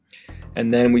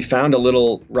And then we found a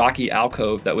little rocky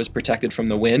alcove that was protected from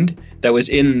the wind that was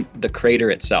in the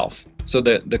crater itself. So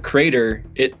the crater,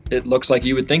 it looks like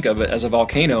you would think of it as a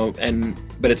volcano,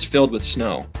 but it's filled with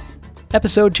snow.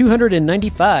 Episode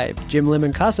 295, Jim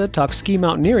Lemincasa talks ski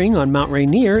mountaineering on Mount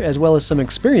Rainier, as well as some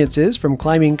experiences from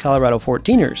climbing Colorado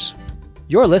 14ers.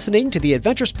 You're listening to the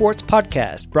Adventure Sports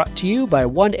Podcast, brought to you by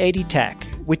 180 Tech.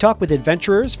 We talk with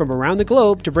adventurers from around the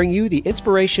globe to bring you the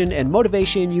inspiration and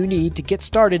motivation you need to get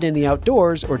started in the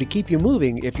outdoors or to keep you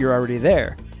moving if you're already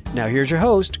there. Now here's your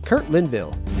host, Kurt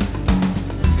Linville.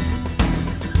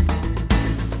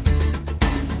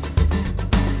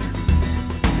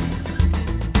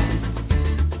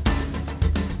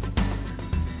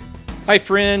 Hi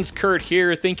friends, Kurt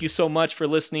here. Thank you so much for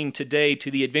listening today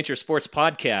to the Adventure Sports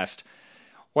Podcast.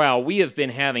 Wow, we have been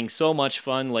having so much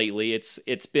fun lately.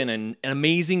 It's been an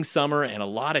amazing summer and a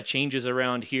lot of changes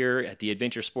around here at the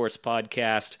Adventure Sports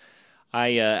Podcast.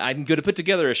 I'm going to put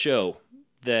together a show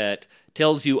that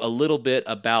tells you a little bit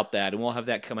about that, and we'll have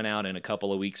that coming out in a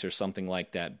couple of weeks or something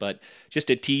like that. But just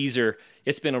a teaser,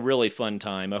 it's been a really fun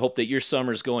time. I hope that your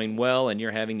summer's going well and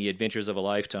you're having the adventures of a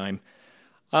lifetime.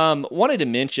 Wanted to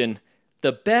mention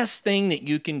the best thing that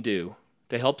you can do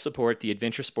to help support the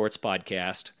Adventure Sports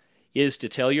Podcast is to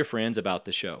tell your friends about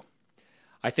the show.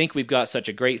 I think we've got such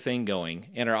a great thing going,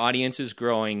 and our audience is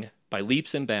growing by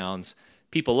leaps and bounds.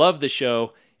 People love the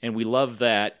show, and we love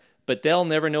that, but they'll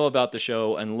never know about the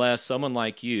show unless someone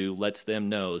like you lets them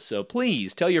know. So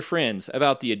please tell your friends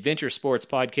about the Adventure Sports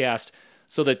Podcast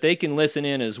so that they can listen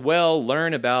in as well,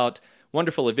 learn about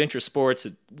wonderful adventure sports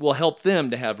that will help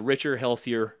them to have richer,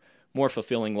 healthier, more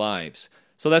fulfilling lives.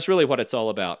 So that's really what it's all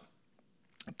about.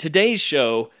 Today's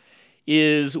show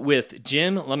is with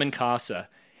Jim Lemincasa.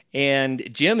 And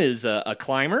Jim is a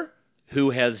climber who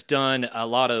has done a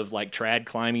lot of like trad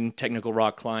climbing, technical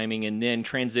rock climbing, and then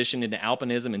transitioned into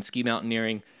alpinism and ski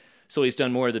mountaineering. So he's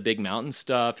done more of the big mountain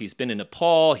stuff. He's been in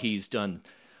Nepal. He's done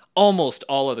almost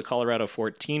all of the Colorado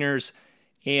 14ers.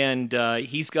 And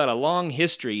he's got a long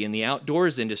history in the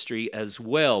outdoors industry as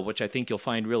well, which I think you'll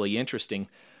find really interesting.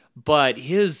 But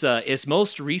his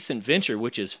most recent venture,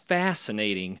 which is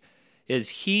fascinating, is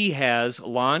he has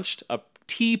launched a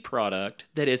tea product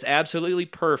that is absolutely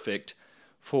perfect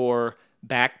for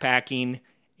backpacking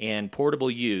and portable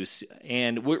use.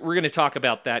 And we're going to talk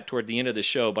about that toward the end of the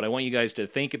show, but I want you guys to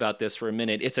think about this for a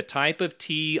minute. It's a type of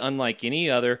tea unlike any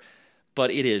other, but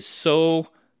it is so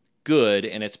good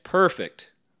and it's perfect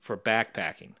for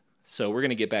backpacking. So we're going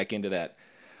to get back into that.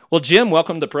 Well, Jim,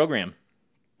 welcome to the program.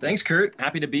 Thanks, Kurt.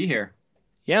 Happy to be here.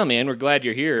 Yeah, man, we're glad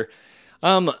you're here.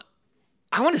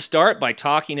 I want to start by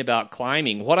talking about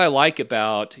climbing. What I like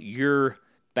about your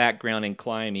background in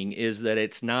climbing is that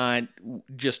it's not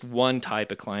just one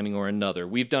type of climbing or another.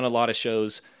 We've done a lot of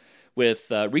shows with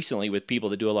recently with people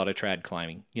that do a lot of trad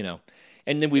climbing,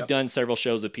 and then we've done several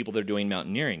shows with people that are doing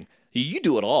mountaineering. You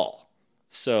do it all,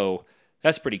 so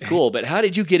that's pretty cool. But how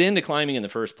did you get into climbing in the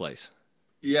first place?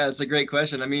 Yeah, it's a great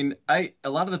question. I mean, a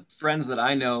lot of the friends that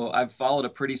I know, I've followed a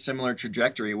pretty similar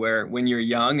trajectory where when you're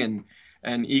young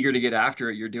and eager to get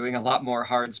after it, you're doing a lot more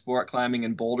hard sport climbing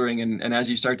and bouldering. And as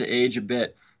you start to age a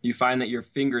bit, you find that your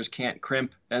fingers can't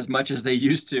crimp as much as they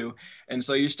used to. And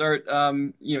so you start,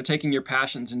 taking your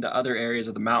passions into other areas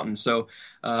of the mountains. So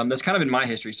that's kind of been my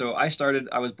history. So I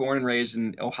was born and raised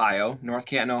in Ohio, North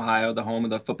Canton, Ohio, the home of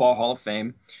the Football Hall of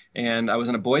Fame. And I was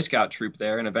in a Boy Scout troop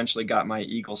there and eventually got my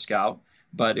Eagle Scout.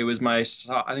 But I think it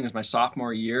was my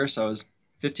sophomore year, so I was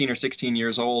 15 or 16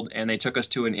 years old, and they took us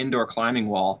to an indoor climbing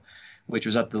wall, which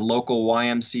was at the local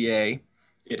YMCA.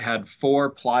 It had 4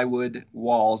 plywood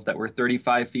walls that were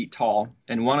 35 feet tall,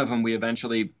 and one of them we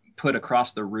eventually put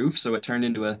across the roof, so it turned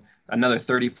into another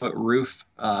 30-foot roof,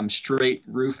 straight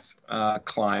roof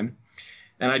climb.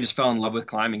 And I just fell in love with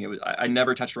climbing. I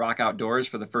never touched rock outdoors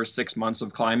for the first 6 months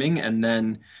of climbing, and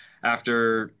then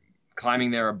after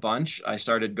climbing there a bunch, I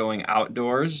started going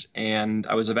outdoors, and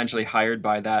I was eventually hired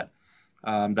by that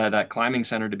climbing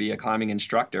center to be a climbing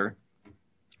instructor.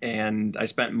 And I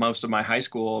spent most of my high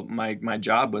school, my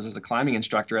job was as a climbing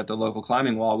instructor at the local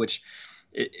climbing wall, which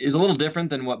is a little different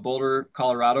than what Boulder,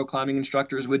 Colorado climbing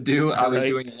instructors would do. I was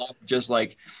doing a lot of just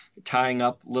like tying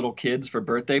up little kids for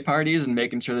birthday parties and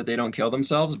making sure that they don't kill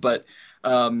themselves. But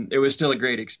it was still a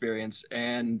great experience.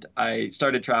 And I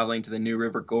started traveling to the New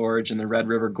River Gorge and the Red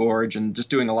River Gorge and just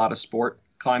doing a lot of sport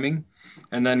climbing.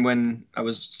 And then when I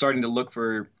was starting to look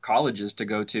for colleges to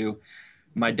go to,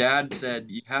 my dad said,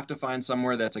 you have to find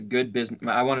somewhere that's a good business.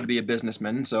 I wanted to be a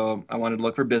businessman, so I wanted to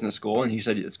look for business school. And he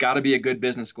said, it's got to be a good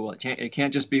business school. It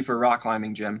can't just be for rock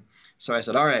climbing, Jim. So I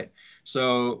said, all right.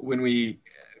 So when we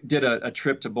did a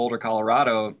trip to Boulder,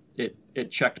 Colorado,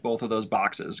 it checked both of those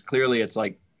boxes. Clearly, it's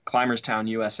like Climbers Town,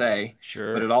 USA,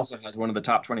 Sure. but it also has one of the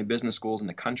top 20 business schools in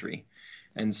the country.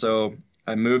 And so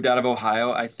I moved out of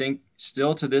Ohio. I think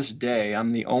still to this day,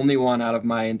 I'm the only one out of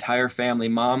my entire family,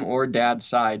 mom or dad's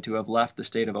side, to have left the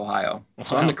state of Ohio. Wow.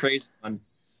 So I'm the crazy one.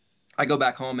 I go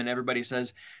back home and everybody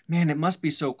says, "Man, it must be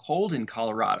so cold in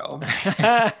Colorado."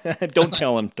 Don't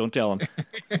tell him. Don't tell him.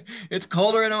 It's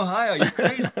colder in Ohio. You're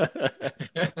crazy.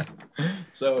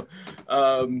 So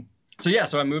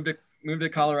I moved to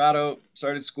Colorado,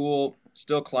 started school,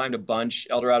 still climbed a bunch,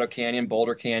 El Dorado Canyon,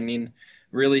 Boulder Canyon.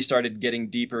 Really started getting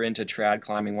deeper into trad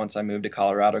climbing once I moved to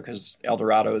Colorado, because El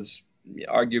Dorado is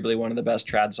arguably one of the best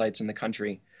trad sites in the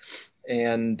country.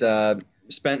 And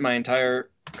spent my entire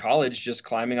college just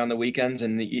climbing on the weekends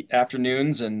and the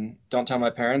afternoons, and don't tell my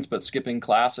parents, but skipping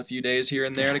class a few days here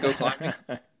and there to go climbing.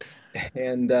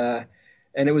 And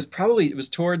it was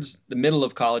towards the middle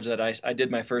of college that I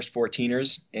did my first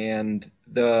 14ers, and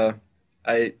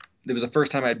it was the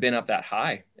first time I'd been up that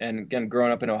high. And again,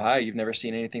 growing up in Ohio, you've never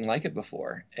seen anything like it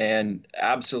before, and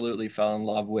absolutely fell in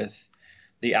love with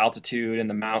the altitude and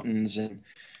the mountains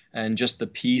and just the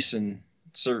peace and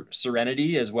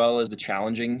serenity, as well as the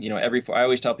challenging. I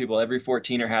always tell people every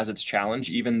 14er has its challenge,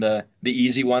 even the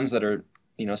easy ones that are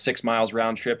 6 miles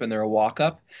round trip and they're a walk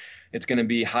up. It's going to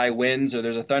be high winds, or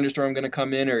there's a thunderstorm going to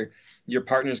come in, or your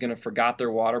partner's going to forgot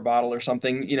their water bottle or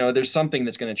something. There's something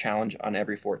that's going to challenge on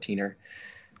every 14er.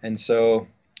 And so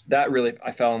that really,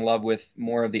 I fell in love with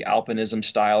more of the alpinism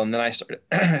style. And then I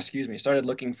started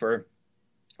looking for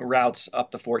routes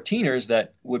up the 14ers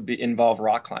that would involve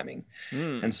rock climbing.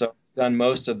 And so I've done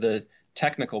most of the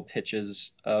technical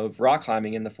pitches of rock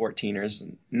climbing in the 14ers.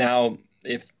 Now,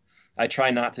 if I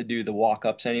try not to do the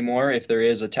walk-ups anymore, if there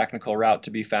is a technical route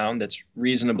to be found that's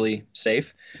reasonably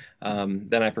safe,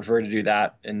 then I prefer to do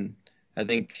that. And I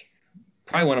think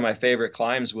probably one of my favorite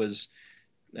climbs was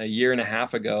a year and a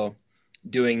half ago,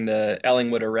 doing the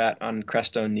Ellingwood Arête on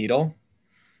Crestone Needle.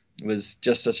 It was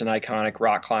just such an iconic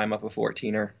rock climb up a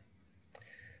 14er.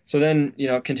 So then,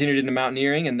 continued into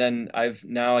mountaineering, and then I've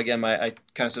now, again, I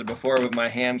kind of said before, with my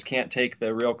hands can't take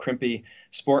the real crimpy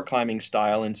sport climbing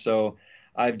style, and so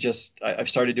I've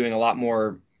started doing a lot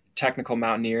more technical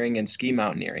mountaineering and ski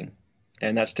mountaineering,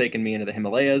 and that's taken me into the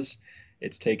Himalayas.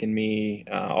 It's taken me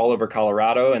all over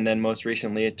Colorado, and then most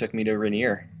recently it took me to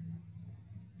Rainier.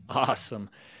 Awesome.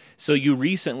 So you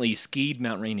recently skied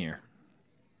Mount Rainier.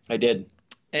 I did.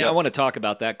 And I want to talk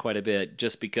about that quite a bit,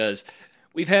 just because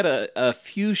we've had a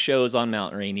few shows on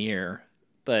Mount Rainier,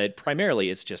 but primarily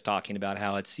it's just talking about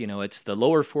how it's the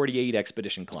lower 48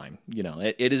 expedition climb.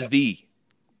 It is the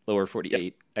lower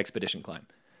 48 expedition climb.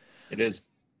 It is.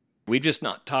 We've just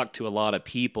not talked to a lot of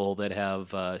people that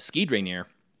have skied Rainier,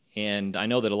 and I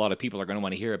know that a lot of people are going to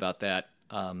want to hear about that.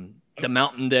 The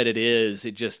mountain that it is,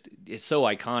 it's so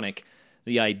iconic.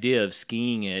 The idea of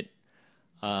skiing it,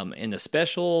 and the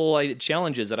special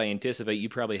challenges that I anticipate you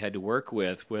probably had to work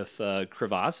with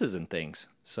crevasses and things.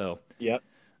 So, yep,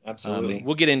 absolutely.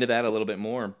 We'll get into that a little bit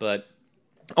more, but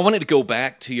I wanted to go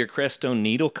back to your Crestone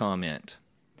Needle comment.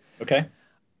 Okay.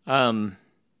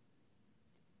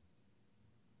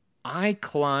 I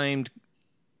climbed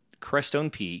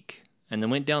Crestone Peak and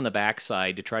then went down the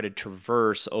backside to try to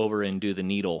traverse over and do the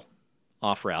Needle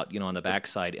off route, on the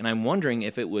backside. And I'm wondering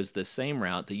if it was the same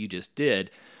route that you just did.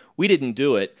 We didn't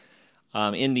do it.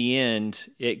 In the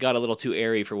end, it got a little too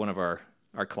airy for one of our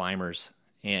climbers,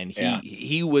 and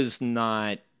he was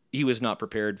not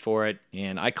prepared for it.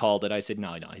 And I called it. I said,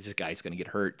 no, this guy's going to get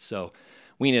hurt. So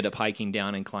we ended up hiking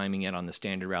down and climbing it on the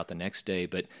standard route the next day.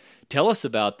 But tell us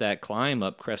about that climb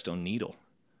up Crestone Needle.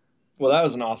 Well, that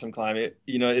was an awesome climb.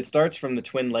 It starts from the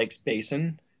Twin Lakes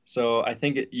Basin. So I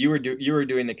think you were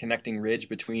doing the connecting ridge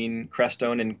between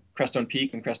Crestone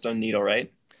Peak and Crestone Needle,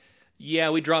 right?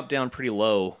 Yeah, we dropped down pretty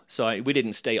low, so we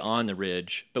didn't stay on the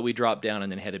ridge, but we dropped down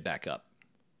and then headed back up.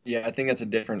 Yeah, I think that's a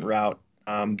different route.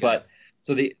 Okay. But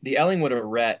so the Ellingwood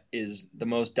Arête is the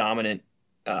most dominant,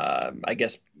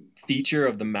 feature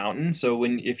of the mountain. So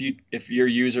if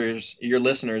your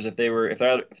listeners, if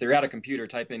they're at a computer,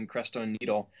 type in Crestone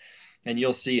Needle, and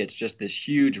you'll see it's just this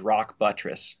huge rock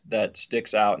buttress that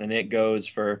sticks out, and it goes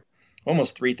for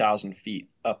almost 3,000 feet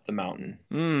up the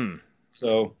mountain.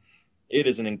 So it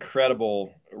is an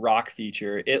incredible rock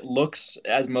feature. It looks,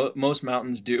 as most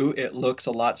mountains do, it looks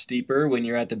a lot steeper when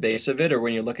you're at the base of it or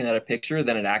when you're looking at a picture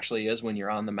than it actually is when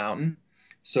you're on the mountain.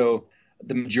 So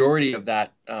the majority of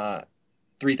that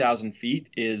 3,000 feet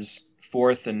is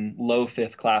fourth and low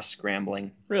fifth class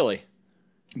scrambling. Really?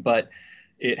 But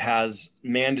it has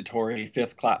mandatory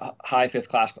high fifth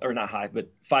class, or not high, but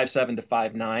 5.7 to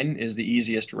 5.9 is the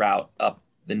easiest route up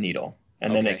the Needle.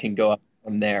 And then it can go up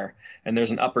from there. And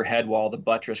there's an upper head wall, the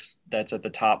buttress that's at the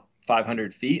top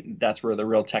 500 feet. That's where the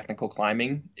real technical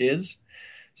climbing is.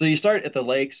 So you start at the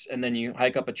lakes and then you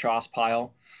hike up a choss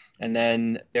pile. And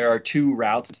then there are two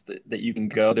routes that you can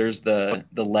go. There's the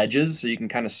ledges, so you can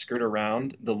kind of skirt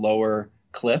around the lower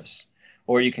cliffs,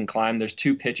 or you can climb. There's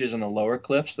two pitches in the lower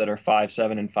cliffs that are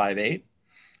 5.7 and 5.8.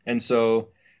 And so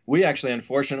we actually,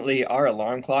 unfortunately, our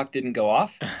alarm clock didn't go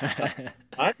off.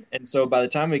 And so by the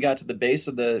time we got to the base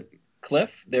of the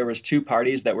cliff, there was two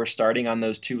parties that were starting on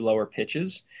those two lower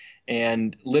pitches.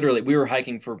 And literally, we were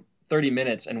hiking for 30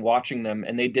 minutes and watching them,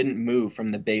 and they didn't move from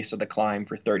the base of the climb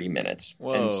for 30 minutes.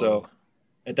 Whoa. And so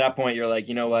at that point, you're like,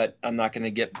 you know what? I'm not going to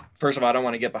get, first of all, I don't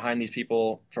want to get behind these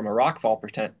people from a rock fall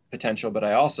potential, but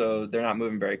they're not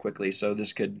moving very quickly. So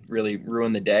this could really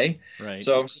ruin the day. Right.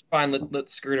 So fine,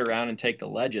 let's skirt around and take the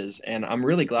ledges. And I'm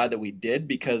really glad that we did,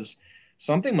 because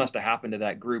something must have happened to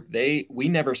that group. We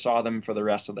never saw them for the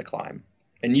rest of the climb.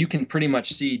 And you can pretty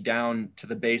much see down to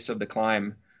the base of the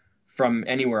climb from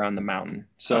anywhere on the mountain.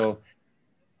 So,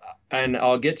 and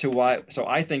I'll get to why. So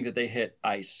I think that they hit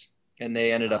ice and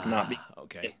they ended up not being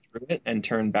okay through it and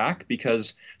turned back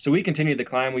so we continued the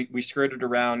climb. We skirted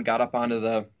around, got up onto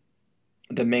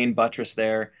the main buttress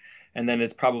there. And then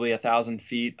it's probably 1,000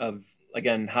 feet of,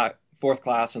 again, high, fourth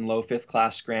class and low fifth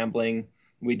class scrambling.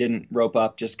 We didn't rope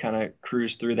up, just kind of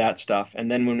cruise through that stuff. And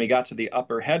then when we got to the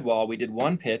upper head wall, we did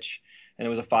one pitch and it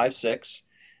was a 5.6.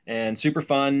 And super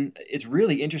fun. It's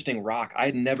really interesting rock. I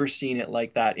had never seen it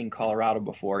like that in Colorado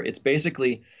before. It's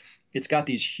got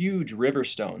these huge river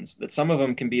stones that some of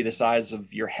them can be the size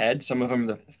of your head. Some of them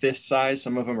are the fist size.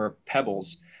 Some of them are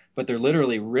pebbles, but they're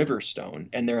literally river stone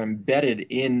and they're embedded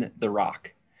in the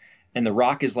rock. And the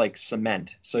rock is like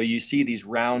cement. So you see these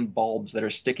round bulbs that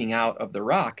are sticking out of the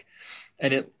rock,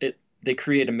 and they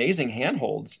create amazing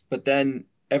handholds. But then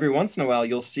every once in a while,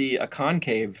 you'll see a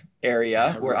concave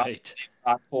area where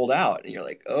rock pulled out, and you're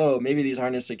like, oh, maybe these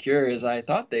aren't as secure as I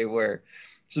thought they were.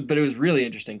 So, but it was really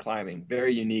interesting climbing,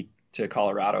 very unique to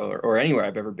Colorado or anywhere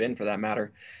I've ever been for that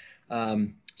matter.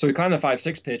 So we climbed the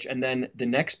 5.6 pitch, and then the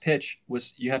next pitch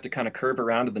was you have to kind of curve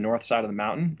around to the north side of the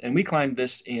mountain. And we climbed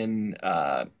this in,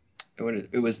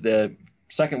 it was the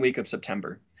second week of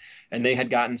September, and they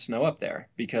had gotten snow up there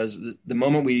because the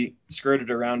moment we skirted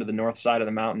around to the north side of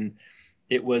the mountain,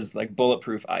 it was like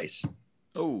bulletproof ice.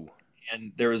 Oh.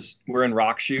 And we're in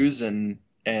rock shoes and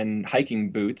hiking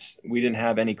boots. We didn't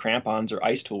have any crampons or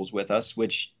ice tools with us,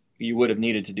 which you would have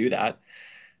needed to do that.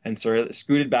 And so I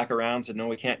scooted back around, said, no,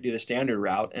 we can't do the standard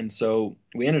route. And so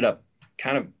we ended up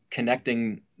kind of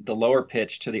connecting the lower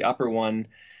pitch to the upper one,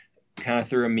 kind of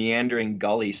through a meandering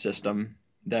gully system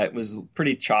that was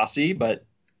pretty chossy, but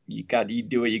you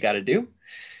do what you got to do.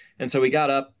 And so we got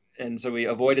up, and so we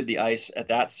avoided the ice at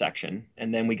that section.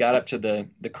 And then we got up to the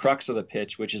crux of the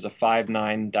pitch, which is a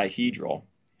 5.9 dihedral.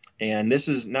 And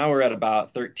now we're at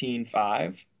about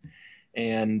 13.5.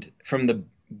 And from the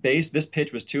base, this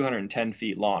pitch was 210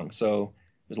 feet long. So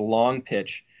it was a long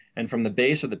pitch. And from the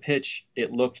base of the pitch,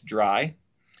 it looked dry.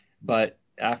 But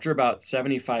after about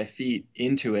 75 feet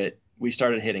into it, we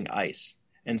started hitting ice.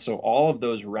 And so all of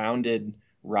those rounded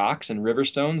rocks and river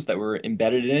stones that were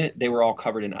embedded in it, they were all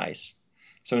covered in ice.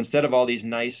 So instead of all these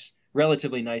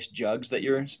relatively nice jugs that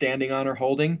you're standing on or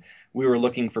holding, we were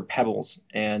looking for pebbles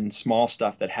and small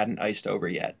stuff that hadn't iced over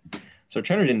yet. So it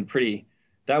turned in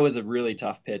that was a really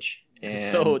tough pitch. And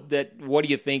so what do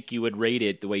you think you would rate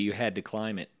it the way you had to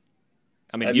climb it?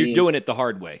 I mean, you're doing it the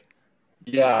hard way.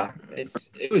 Yeah,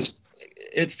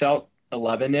 it felt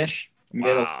 11-ish,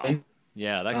 mid-11.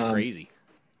 Yeah, that's crazy.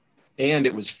 And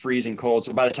it was freezing cold.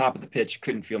 So by the top of the pitch,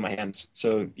 couldn't feel my hands.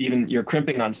 So even you're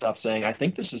crimping on stuff saying, I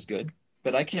think this is good,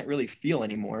 but I can't really feel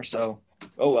anymore. So,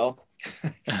 oh, well.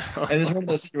 And it's one of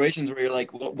those situations where you're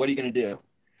like, well, what are you going to do?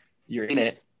 You're in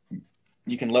it.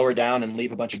 You can lower down and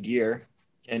leave a bunch of gear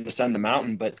and descend the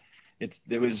mountain, but it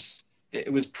was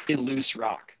pretty loose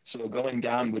rock. So going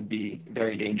down would be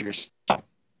very dangerous.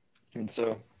 And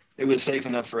so it was safe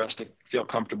enough for us to feel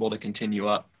comfortable to continue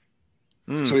up.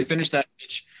 So we finished that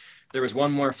pitch. There was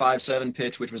one more 5.7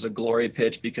 pitch, which was a glory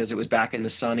pitch because it was back in the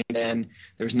sun again.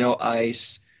 There was no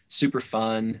ice, super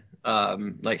fun,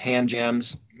 like hand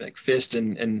jams, like fist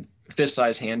and fist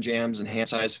size hand jams and hand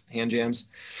size hand jams.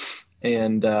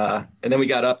 And then we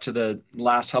got up to the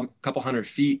last couple hundred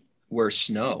feet were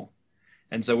snow.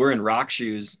 And so we're in rock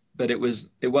shoes, but it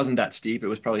wasn't that steep. It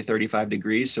was probably 35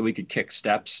 degrees, so we could kick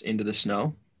steps into the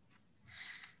snow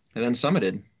and then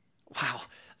summited. Wow.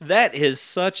 That is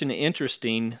such an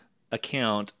interesting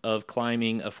account of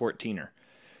climbing a 14er.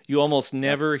 You almost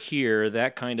never hear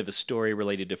that kind of a story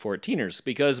related to 14ers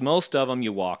because most of them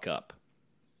you walk up.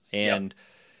 And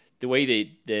the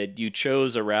way that you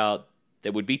chose a route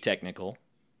that would be technical,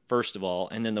 first of all,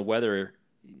 and then the weather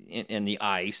and the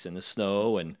ice and the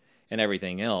snow and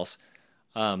everything else.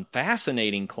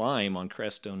 Fascinating climb on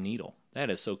Crestone Needle. That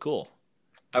is so cool.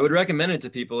 I would recommend it to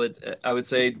people. I would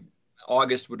say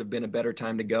August would have been a better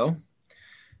time to go.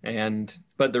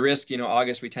 But the risk,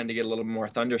 August, we tend to get a little more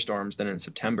thunderstorms than in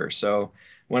September. So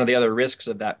one of the other risks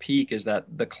of that peak is that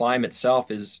the climb itself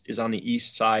is on the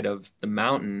east side of the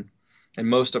mountain, and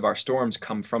most of our storms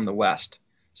come from the west.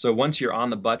 So once you're on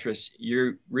the buttress,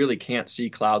 you really can't see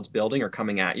clouds building or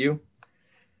coming at you.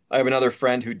 I have another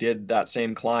friend who did that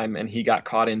same climb, and he got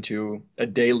caught into a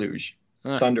deluge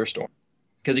thunderstorm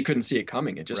because he couldn't see it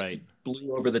coming. It just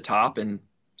blew over the top and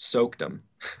soaked him.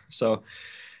 So,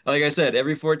 like I said,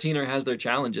 every 14er has their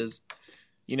challenges.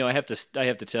 I have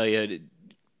to tell you,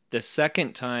 the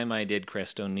second time I did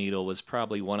Crestone Needle was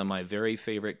probably one of my very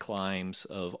favorite climbs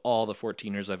of all the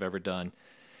 14ers I've ever done.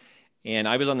 And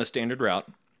I was on the standard route,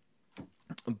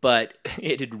 but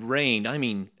it had rained. I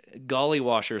mean, golly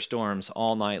washer storms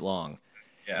all night long.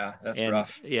 Yeah, that's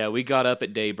rough. Yeah, we got up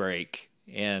at daybreak,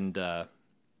 and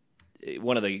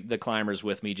one of the climbers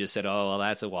with me just said, "Oh, well,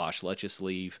 that's a wash. Let's just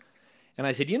leave." And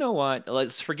I said, "You know what?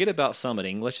 Let's forget about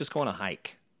summiting. Let's just go on a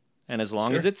hike. And as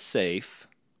long as it's safe,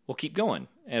 we'll keep going.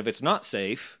 And if it's not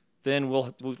safe, then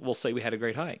we'll say we had a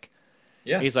great hike."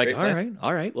 Yeah. He's like,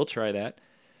 all right, we'll try that.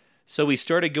 So we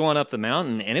started going up the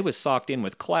mountain, and it was socked in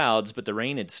with clouds, but the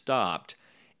rain had stopped,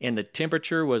 and the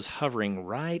temperature was hovering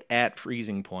right at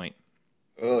freezing point.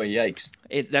 Oh, yikes.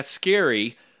 That's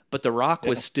scary, but the rock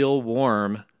was still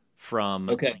warm from,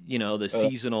 the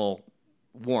seasonal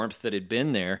warmth that had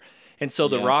been there. And so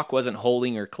the rock wasn't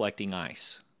holding or collecting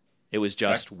ice. It was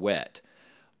just wet.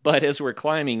 But as we're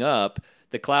climbing up,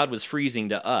 the cloud was freezing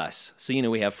to us. So,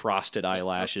 we have frosted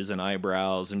eyelashes and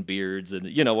eyebrows and beards and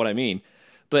you know what I mean.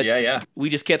 But we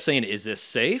just kept saying, is this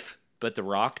safe? But the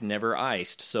rock never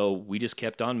iced. So we just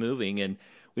kept on moving, and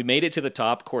we made it to the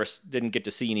top. Of course, didn't get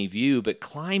to see any view, but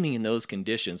climbing in those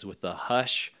conditions with the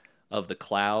hush of the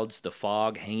clouds, the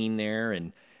fog hanging there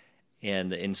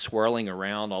and swirling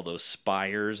around all those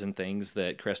spires and things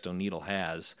that Crestone Needle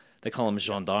has. They call them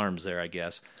gendarmes there, I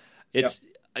guess.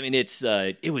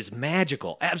 It was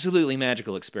magical, absolutely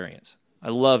magical experience. I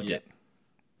loved it.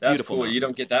 That's Beautiful cool. mountain. You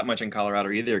don't get that much in Colorado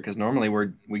either, because normally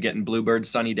we get in bluebird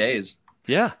sunny days.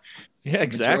 Yeah,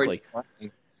 exactly.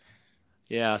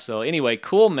 Yeah, so anyway,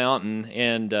 cool mountain,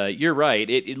 and you're right.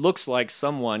 It looks like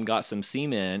someone got some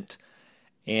cement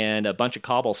and a bunch of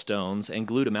cobblestones and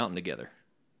glued a mountain together.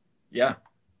 Yeah.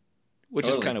 Which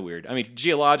is kind of weird. I mean,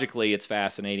 geologically, it's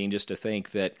fascinating just to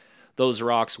think that those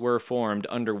rocks were formed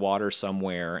underwater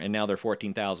somewhere, and now they're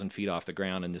 14,000 feet off the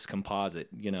ground in this composite,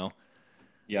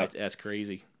 Yeah. That's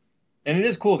crazy. And it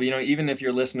is cool, but, even if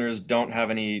your listeners don't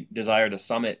have any desire to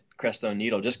summit Crestone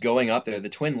Needle, just going up there, the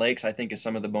Twin Lakes, I think, is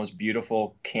some of the most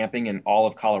beautiful camping in all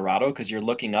of Colorado, because you're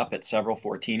looking up at several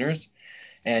 14ers.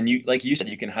 And like you said,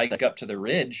 you can hike up to the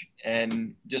ridge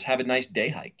and just have a nice day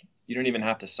hike. You don't even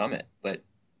have to summit, but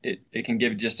it can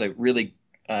give just a really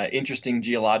interesting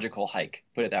geological hike,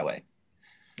 put it that way.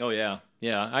 Oh, yeah.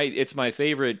 Yeah, it's my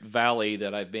favorite valley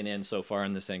that I've been in so far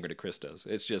in the Sangre de Cristos.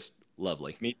 It's just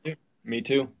lovely. Me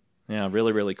too. Yeah,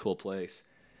 really, really cool place.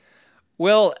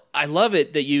 Well, I love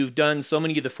it that you've done so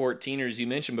many of the 14ers you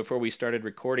mentioned before we started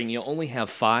recording. You only have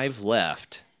 5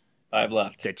 left. 5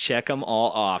 left. To check them all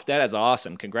off. That is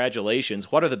awesome.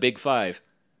 Congratulations. What are the big 5?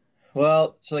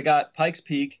 Well, so I got Pikes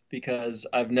Peak, because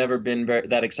I've never been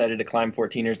that excited to climb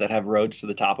 14ers that have roads to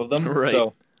the top of them. Right.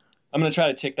 So I'm going to try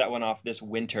to tick that one off this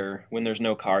winter when there's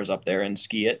no cars up there and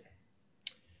ski it.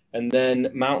 And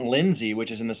then Mount Lindsay,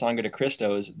 which is in the Sangre de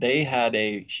Cristos, they had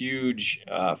a huge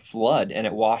flood, and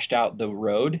it washed out the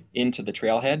road into the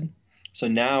trailhead. So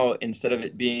now, instead of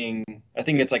it being, I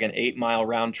think it's like an 8-mile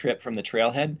round trip from the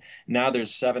trailhead, now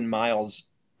there's 7 miles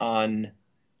on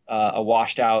a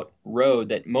washed out road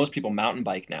that most people mountain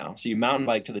bike now. So you mountain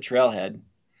bike to the trailhead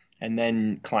and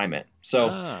then climb it.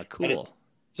 So cool.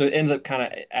 So it ends up kind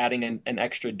of adding an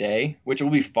extra day, which will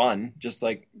be fun, just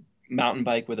like mountain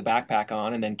bike with a backpack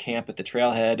on and then camp at the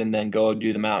trailhead and then go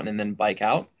do the mountain and then bike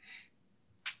out.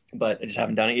 But I just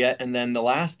haven't done it yet. And then the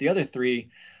other 3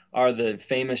 are the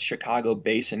famous Chicago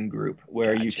Basin group,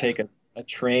 where you take a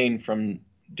train from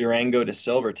Durango to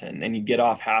Silverton and you get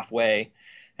off halfway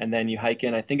and then you hike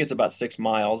in. I think it's about 6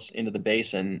 miles into the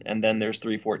basin, and then there's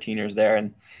 3 14ers there.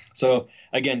 And so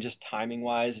again, just timing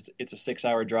wise, it's a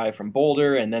 6-hour drive from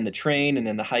Boulder, and then the train, and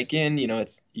then the hike in. You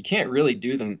can't really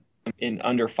do them in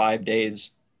under 5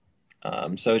 days.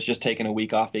 So it's just taking a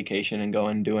week off vacation and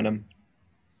going and doing them.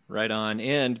 Right on.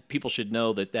 And people should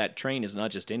know that train is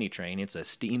not just any train. It's a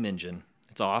steam engine.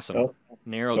 It's awesome. Oh,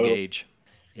 Narrow totally. gauge.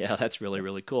 Yeah, that's really,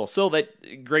 really cool. So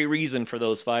that great reason for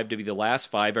those 5 to be the last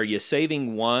 5. Are you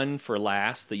saving one for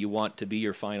last that you want to be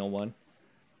your final one?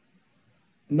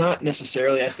 Not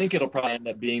necessarily. I think it'll probably end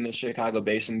up being the Chicago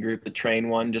Basin Group, the train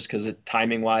one, just because it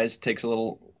timing wise takes a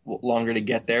little longer to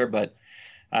get there. But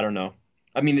I don't know.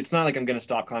 I mean, it's not like I'm going to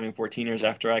stop climbing 14ers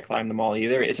after I climb them all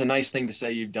either. It's a nice thing to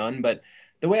say you've done, but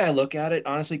the way I look at it,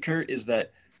 honestly, Kurt, is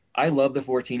that I love the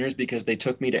 14ers because they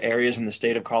took me to areas in the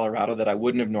state of Colorado that I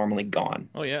wouldn't have normally gone.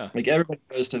 Oh, yeah. Like everybody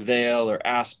goes to Vail or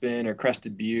Aspen or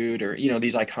Crested Butte or,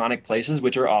 these iconic places,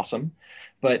 which are awesome.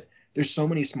 But there's so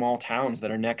many small towns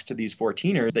that are next to these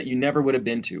 14ers that you never would have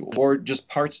been to, or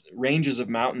just ranges of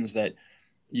mountains that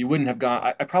you wouldn't have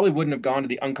gone. I probably wouldn't have gone to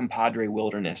the Uncompadre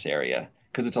Wilderness area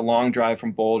because it's a long drive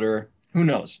from Boulder. Who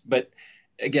knows? But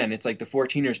again, it's like the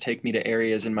 14ers take me to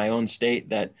areas in my own state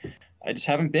that I just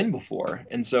haven't been before.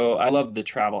 And so I love the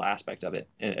travel aspect of it,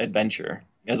 adventure,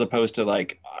 as opposed to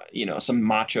like, some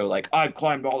macho, like I've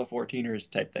climbed all the 14ers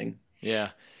type thing. Yeah.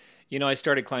 I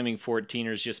started climbing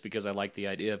 14ers just because I liked the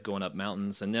idea of going up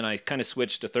mountains. And then I kind of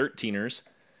switched to 13ers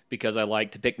because I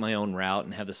like to pick my own route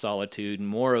and have the solitude and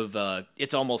more of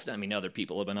it's almost, other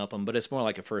people have been up them, but it's more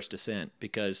like a first descent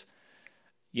because,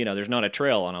 there's not a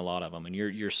trail on a lot of them and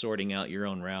you're sorting out your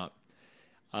own route.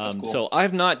 Cool. So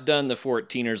I've not done the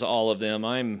 14ers, all of them.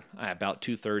 I'm about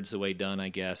 2/3 the way done, I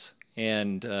guess.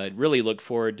 And really look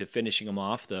forward to finishing them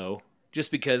off, though,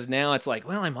 just because now it's like,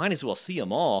 well, I might as well see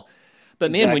them all.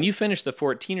 But, man, when you finish the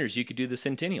 14ers, you could do the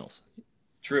Centennials.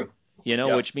 True.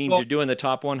 Which means you're doing the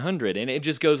top 100. And it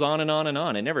just goes on and on and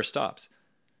on. It never stops.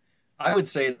 I would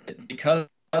say that because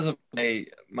of my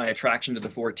attraction to the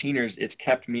 14ers, it's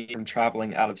kept me from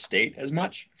traveling out of state as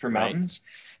much for mountains.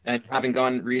 Right. And having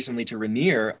gone recently to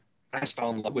Rainier, I just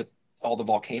fell in love with all the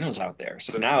volcanoes out there.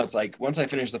 So now it's like, once I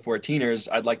finish the 14ers,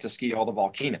 I'd like to ski all the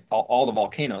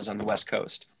volcanoes on the West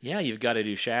Coast. Yeah, you've got to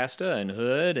do Shasta and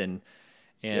Hood and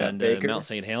Mount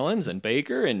St. Helens and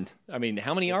Baker. And,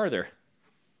 how many are there?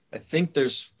 I think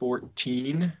there's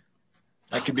 14.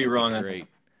 I could be wrong. Great.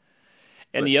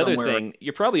 And the other thing,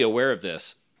 you're probably aware of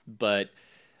this, but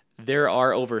there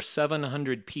are over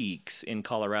 700 peaks in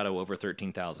Colorado over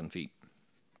 13,000 feet.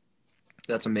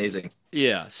 That's amazing.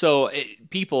 Yeah. So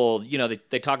people,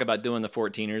 they talk about doing the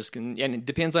 14ers, and it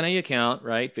depends on how you count,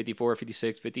 right? 54,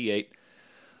 56, 58.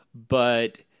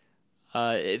 But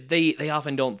they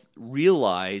often don't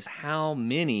realize how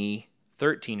many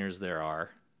 13ers there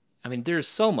are. There's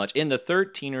so much. And the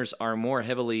 13ers are more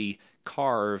heavily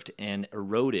carved and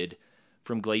eroded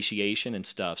from glaciation and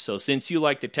stuff. So since you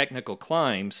like the technical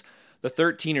climbs, the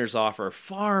 13ers offer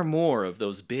far more of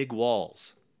those big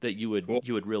walls that you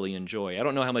would really enjoy. I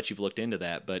don't know how much you've looked into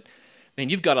that, but man,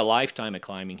 you've got a lifetime of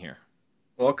climbing here.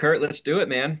 Well, Kurt, let's do it,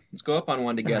 man. Let's go up on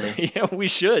one together. Yeah, we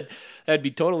should. That'd be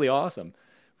totally awesome.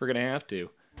 We're going to have to.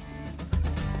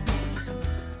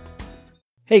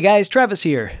 Hey guys, Travis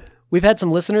here. We've had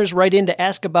some listeners write in to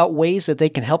ask about ways that they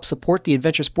can help support the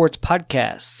Adventure Sports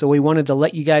Podcast, so we wanted to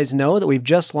let you guys know that we've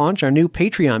just launched our new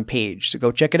Patreon page, so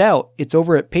go check it out. It's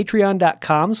over at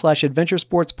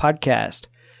patreon.com/adventuresportspodcast.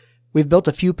 We've built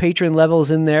a few patron levels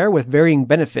in there with varying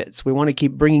benefits. We want to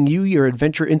keep bringing you your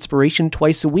adventure inspiration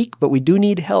twice a week, but we do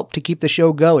need help to keep the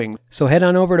show going. So head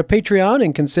on over to Patreon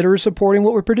and consider supporting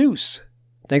what we produce.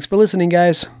 Thanks for listening,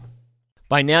 guys.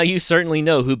 By now you certainly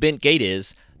know who Bent Gate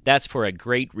is. That's for a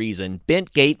great reason.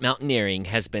 Bent Gate Mountaineering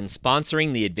has been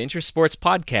sponsoring the Adventure Sports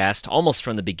Podcast almost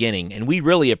from the beginning, and we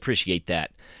really appreciate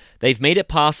that. They've made it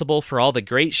possible for all the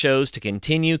great shows to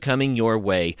continue coming your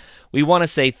way. We want to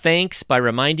say thanks by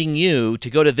reminding you to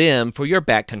go to them for your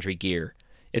backcountry gear.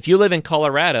 If you live in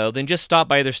Colorado, then just stop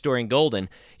by their store in Golden.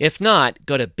 If not,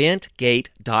 go to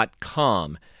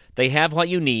bentgate.com. They have what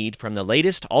you need, from the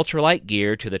latest ultralight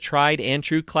gear to the tried and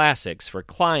true classics for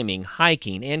climbing,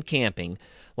 hiking, and camping,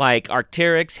 like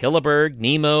Arc'teryx, Hilleberg,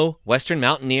 Nemo, Western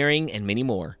Mountaineering, and many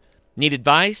more. Need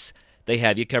advice? They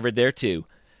have you covered there too.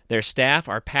 Their staff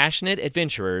are passionate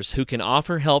adventurers who can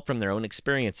offer help from their own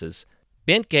experiences.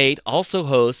 Bentgate also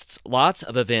hosts lots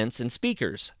of events and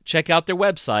speakers. Check out their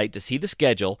website to see the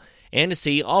schedule and to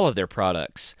see all of their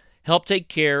products. Help take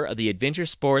care of the Adventure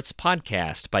Sports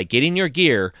Podcast by getting your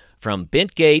gear from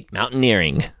Bentgate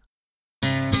Mountaineering.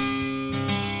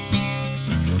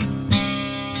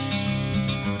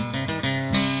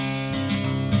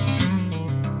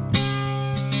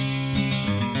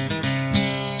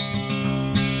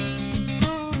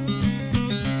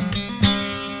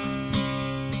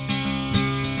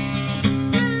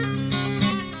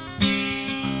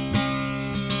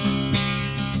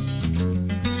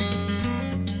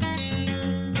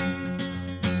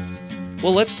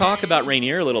 Well, let's talk about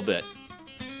Rainier a little bit.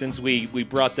 since we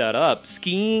brought that up,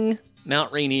 skiing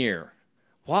Mount Rainier.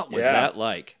 What was that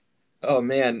like? Oh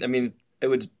man, I mean, it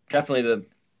was definitely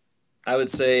I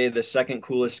would say the second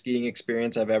coolest skiing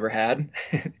experience I've ever had.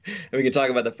 And we can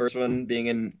talk about the first one being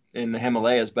in the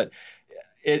Himalayas, but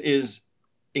it is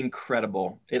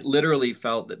incredible. It literally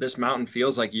felt that this mountain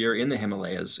feels like you're in the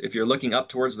Himalayas. If you're looking up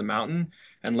towards the mountain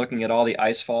and looking at all the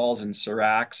ice falls and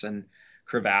seracs and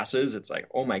crevasses, it's like,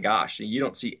 oh my gosh, you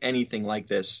don't see anything like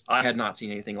this. I had not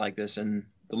seen anything like this in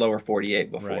the lower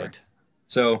 48 before. Right.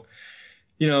 So,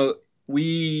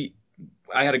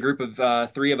 I had a group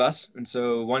of three of us, and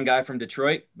so one guy from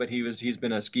Detroit, but he's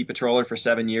been a ski patroller for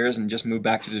 7 years and just moved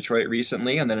back to Detroit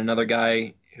recently, and then another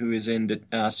guy who is in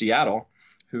Seattle,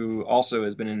 who also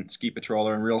has been a ski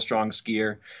patroller and real strong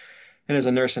skier, and is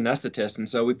a nurse anesthetist. And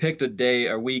so we picked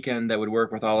a weekend that would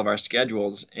work with all of our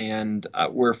schedules, and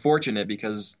we're fortunate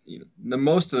because the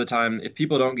most of the time, if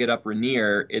people don't get up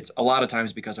Rainier, it's a lot of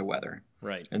times because of weather.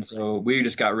 Right. And so we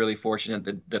just got really fortunate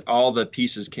that all the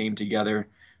pieces came together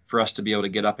for us to be able to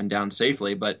get up and down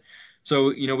safely. But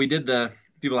so, we did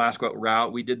people ask what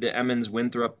route, we did the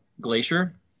Emmons-Winthrop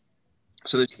Glacier.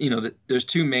 So there's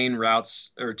two main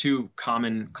routes, or two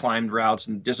common climbed routes,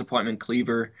 and Disappointment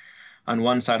Cleaver on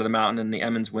one side of the mountain and the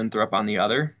Emmons-Winthrop on the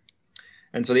other.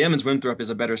 And so the Emmons-Winthrop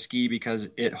is a better ski because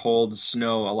it holds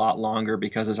snow a lot longer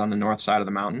because it's on the north side of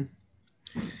the mountain.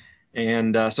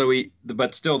 And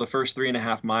but still the first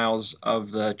 3.5 miles of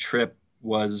the trip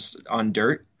was on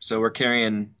dirt. So we're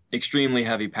carrying extremely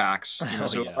heavy packs.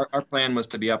 Our plan was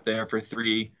to be up there for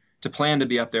 3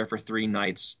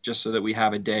 nights, just so that we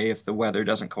have a day. If the weather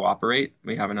doesn't cooperate,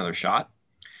 we have another shot.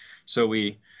 So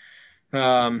we,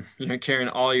 carrying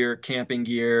all your camping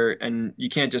gear, and you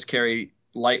can't just carry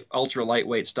ultra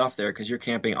lightweight stuff there because you're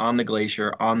camping on the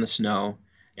glacier, on the snow,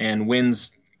 and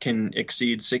winds can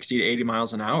exceed 60 to 80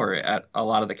 miles an hour at a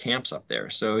lot of the camps up there.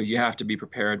 So you have to be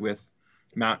prepared with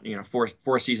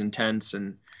four season tents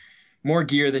and more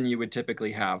gear than you would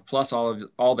typically have, plus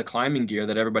all the climbing gear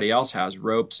that everybody else has,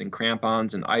 ropes and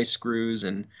crampons and ice screws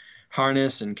and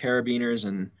harness and carabiners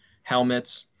and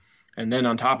helmets. And then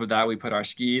on top of that, we put our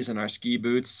skis and our ski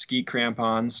boots, ski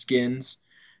crampons, skins,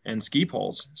 and ski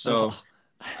poles. So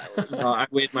I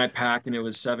weighed my pack and it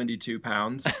was 72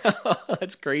 pounds.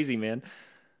 That's crazy, man.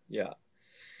 Yeah.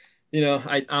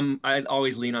 I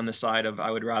always lean on the side of I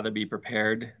would rather be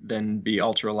prepared than be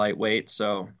ultra lightweight.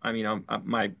 So,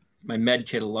 my med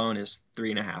kit alone is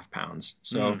 3.5 pounds.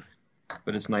 So,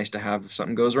 but it's nice to have if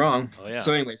something goes wrong. Oh, yeah.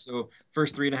 So anyway,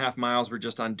 first 3.5 miles were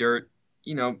just on dirt,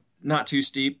 not too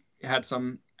steep. It had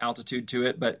some altitude to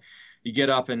it, but you get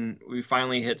up and we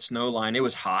finally hit snow line. It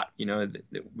was hot.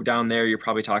 Down there, you're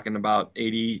probably talking about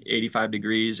 80, 85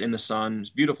 degrees in the sun. It was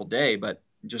a beautiful day, but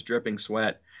just dripping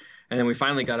sweat. And then we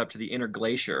finally got up to the Inner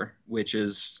Glacier, which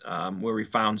is where we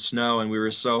found snow, and we were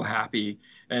so happy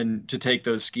and to take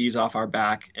those skis off our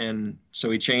back. And so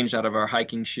we changed out of our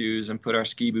hiking shoes and put our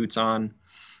ski boots on.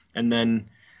 And then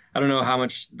I don't know how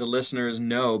much the listeners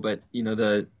know, but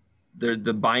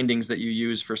the bindings that you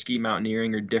use for ski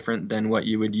mountaineering are different than what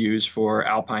you would use for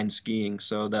alpine skiing.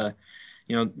 So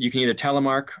you can either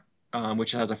Telemark,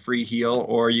 which has a free heel,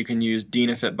 or you can use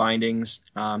Dynafit bindings.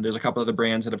 There's a couple other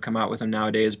brands that have come out with them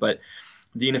nowadays, but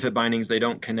Dynafit bindings, they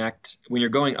don't connect. When you're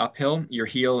going uphill, your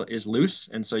heel is loose,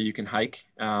 and so you can hike,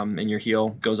 and your heel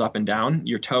goes up and down.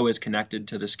 Your toe is connected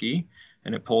to the ski,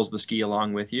 and it pulls the ski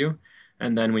along with you.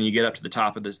 And then when you get up to the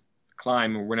top of this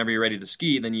climb, or whenever you're ready to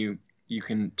ski, then you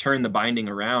can turn the binding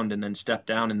around and then step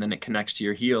down, and then it connects to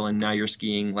your heel, and now you're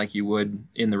skiing like you would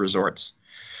in the resorts.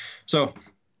 So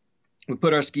we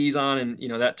put our skis on, and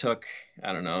that took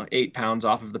 8 pounds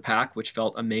off of the pack, which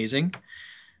felt amazing.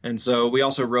 And so we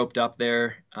also roped up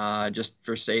there just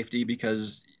for safety,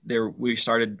 because we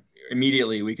started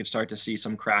immediately. We could start to see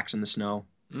some cracks in the snow,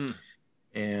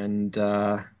 and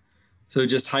so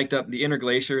just hiked up. The Inner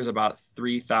Glacier is about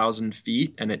 3,000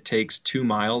 feet, and it takes 2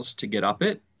 miles to get up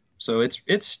it. So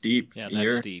it's steep. Yeah,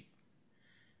 that's steep.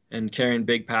 And carrying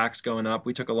big packs going up,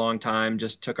 we took a long time.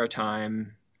 Just took our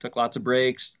time. Took lots of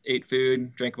breaks, ate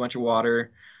food, drank a bunch of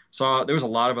water. There was a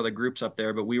lot of other groups up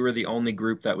there, but we were the only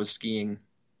group that was skiing.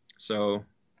 So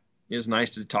it was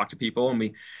nice to talk to people. And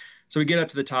we get up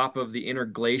to the top of the Inner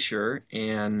Glacier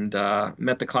and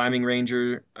met the climbing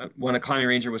ranger. When a climbing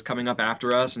ranger was coming up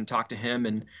after us, and talked to him,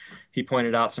 and he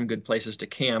pointed out some good places to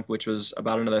camp, which was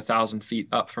about another 1,000 feet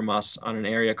up from us on an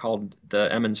area called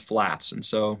the Emmons Flats. And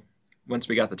so once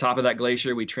we got to the top of that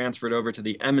glacier, we transferred over to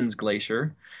the Emmons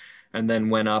Glacier, and then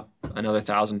went up another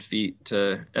 1,000 feet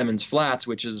to Emmons Flats,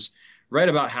 which is right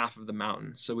about half of the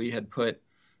mountain. So we had put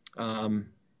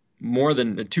more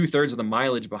than 2/3 of the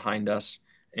mileage behind us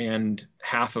and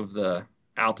half of the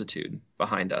altitude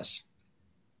behind us.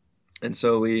 And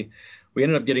so we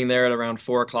ended up getting there at around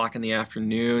 4 o'clock in the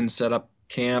afternoon, set up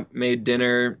camp, made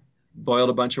dinner, boiled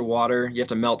a bunch of water. You have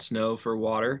to melt snow for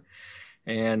water,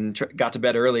 and got to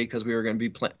bed early because we were going to be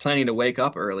planning to wake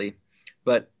up early.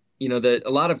 But a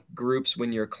lot of groups,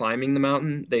 when you're climbing the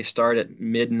mountain, they start at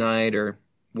midnight or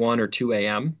 1 or 2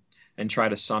 a.m. and try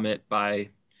to summit by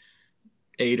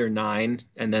 8 or 9,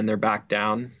 and then they're back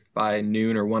down by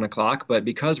noon or 1 o'clock. But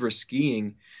because we're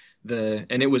skiing,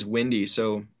 and it was windy,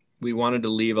 so we wanted to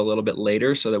leave a little bit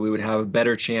later so that we would have a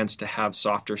better chance to have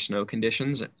softer snow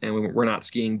conditions, and we're not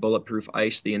skiing bulletproof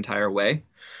ice the entire way.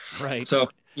 Right. So,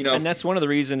 and that's one of the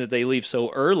reasons that they leave so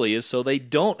early, is so they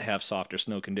don't have softer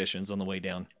snow conditions on the way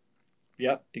down.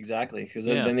 Yep, exactly. Because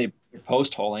then they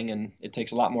post holing, and it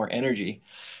takes a lot more energy.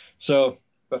 So,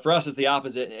 but for us, it's the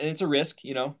opposite, and it's a risk.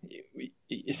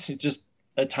 It's just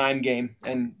a time game,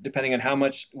 and depending on how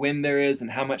much wind there is and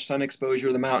how much sun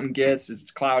exposure the mountain gets, if it's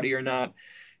cloudy or not,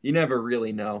 you never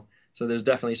really know. So there's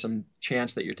definitely some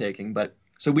chance that you're taking. But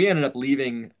so we ended up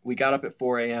leaving. We got up at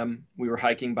 4 a.m. We were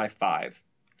hiking by 5,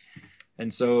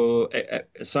 and so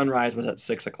sunrise was at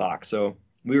 6 o'clock. So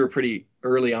we were pretty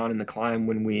early on in the climb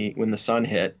when the sun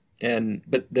hit.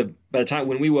 But by the time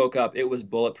when we woke up, it was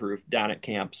bulletproof down at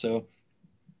camp. So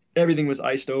everything was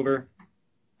iced over.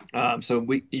 So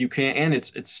you can't, and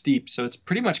it's steep. So it's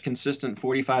pretty much consistent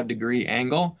 45-degree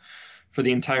angle for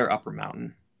the entire upper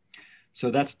mountain. So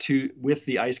with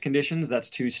the ice conditions, that's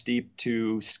too steep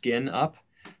to skin up.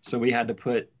 So we had to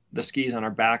put the skis on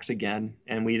our backs again,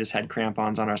 and we just had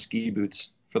crampons on our ski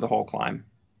boots for the whole climb.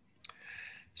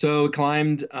 So we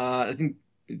climbed, I think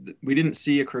we didn't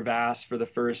see a crevasse for the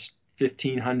first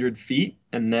 1,500 feet.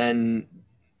 And then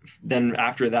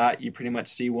after that, you pretty much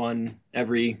see one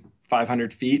every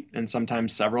 500 feet, and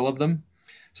sometimes several of them.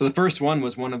 So the first one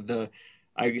was one of the,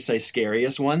 I would say,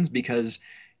 scariest ones, because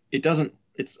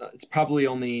it's probably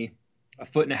only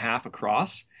 1.5 feet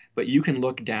across, but you can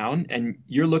look down, and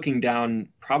you're looking down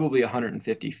probably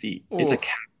 150 feet. Oh.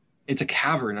 It's a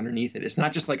cavern underneath it. It's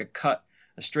not just like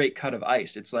a straight cut of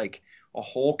ice. It's like a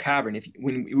whole cavern.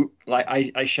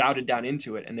 I shouted down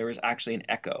into it, and there was actually an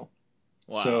echo.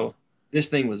 Wow. So this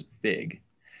thing was big.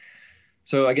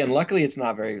 So again, luckily it's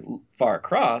not very far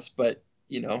across, but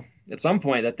at some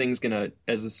point that thing's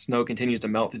as the snow continues to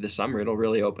melt through the summer, it'll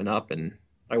really open up, and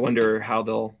I wonder how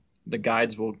the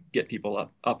guides will get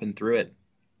people up and through it.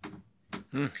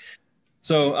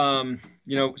 So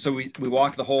so we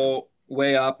walked the whole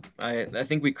way up. I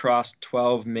think we crossed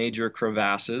 12 major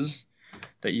crevasses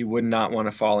that you would not want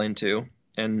to fall into,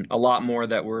 and a lot more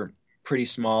that were pretty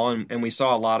small, and we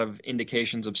saw a lot of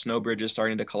indications of snow bridges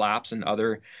starting to collapse and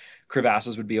other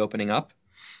crevasses would be opening up.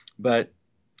 But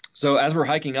so as we're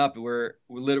hiking up, we're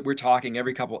talking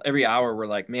every hour. We're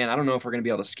like, man, I don't know if we're going to be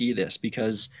able to ski this,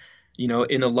 because in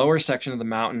the lower section of the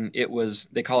mountain,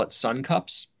 they call it sun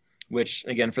cups, which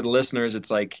again, for the listeners,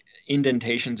 it's like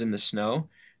indentations in the snow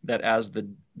that as the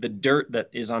dirt that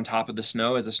is on top of the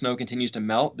snow, as the snow continues to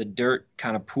melt, the dirt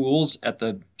kind of pools at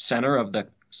the center of the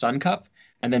sun cup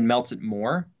and then melts it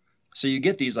more. So you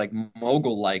get these like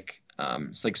mogul-like,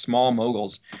 it's like small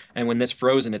moguls. And when it's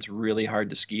frozen, it's really hard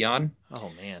to ski on.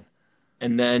 Oh, man.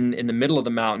 And then in the middle of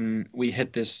the mountain, we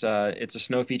hit this, it's a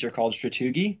snow feature called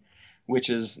Strategie,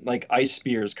 which is like ice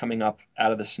spears coming up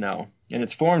out of the snow. And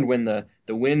it's formed when the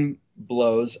wind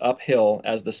blows uphill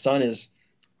as the sun is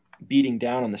beating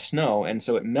down on the snow. And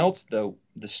so it melts the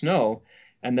snow,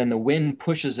 and then the wind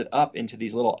pushes it up into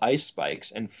these little ice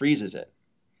spikes and freezes it.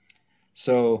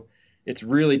 So it's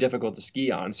really difficult to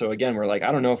ski on. So again, we're like,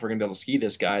 I don't know if we're going to be able to ski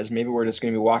this, guys. Maybe we're just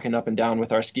going to be walking up and down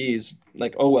with our skis.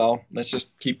 Like, oh, well, let's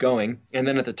just keep going. And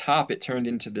then at the top, it turned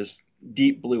into this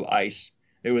deep blue ice.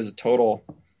 It was a total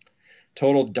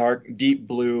dark, deep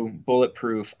blue,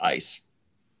 bulletproof ice.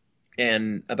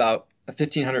 And about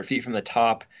 1,500 feet from the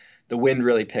top, the wind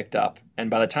really picked up. And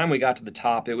by the time we got to the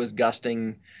top, it was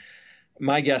gusting,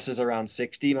 my guess is around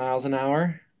 60 miles an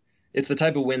hour. It's the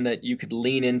type of wind that you could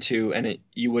lean into and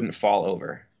you wouldn't fall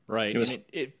over. Right.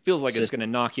 It feels like it's going to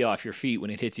knock you off your feet when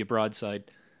it hits you broadside.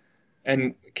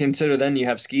 And consider then you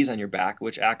have skis on your back,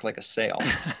 which act like a sail.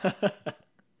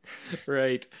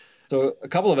 Right. So a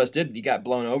couple of us you got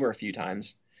blown over a few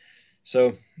times.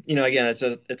 So, again,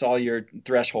 it's all your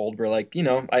threshold. We're like,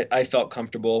 I felt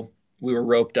comfortable. We were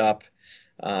roped up.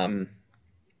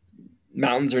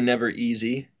 Mountains are never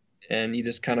easy, and you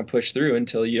just kind of push through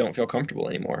until you don't feel comfortable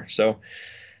anymore. So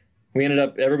we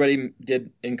everybody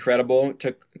did incredible,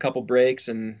 took a couple breaks,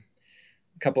 and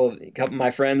a couple of my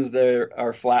friends that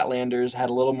are Flatlanders had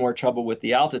a little more trouble with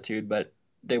the altitude, but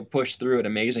they pushed through it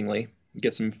amazingly.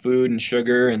 get some food and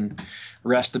sugar and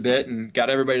rest a bit, and got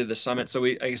everybody to the summit. So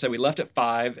like I said, we left at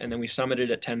 5, and then we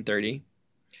summited at 10:30.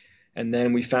 And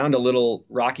then we found a little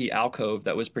rocky alcove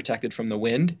that was protected from the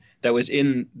wind that was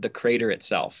in the crater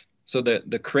itself. So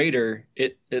the crater,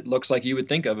 it looks like you would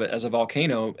think of it as a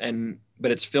volcano,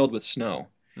 but it's filled with snow.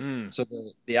 So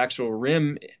the actual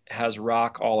rim has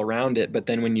rock all around it, but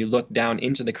then when you look down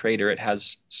into the crater, it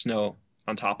has snow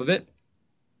on top of it.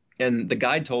 And the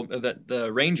guide told that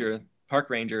the park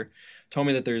ranger told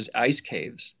me that there's ice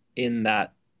caves in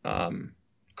that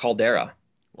caldera.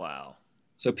 Wow.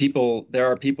 So there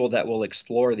are people that will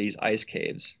explore these ice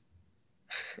caves.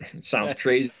 It sounds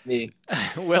crazy to me.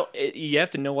 Well, you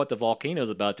have to know what the volcano is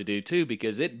about to do too,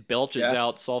 because it belches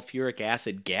out sulfuric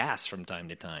acid gas from time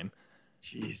to time.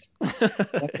 Jeez.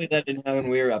 Luckily that didn't happen when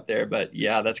we were up there, but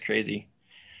yeah, that's crazy.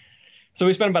 So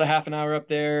we spent about a half an hour up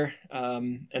there,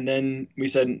 and then we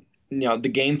said, the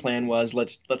game plan was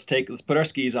let's put our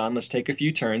skis on, let's take a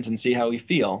few turns and see how we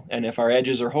feel, and if our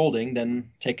edges are holding, then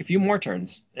take a few more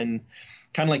turns. And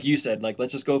kind of like you said, like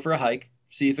let's just go for a hike,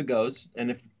 see if it goes,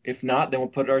 and if not, then we'll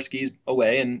put our skis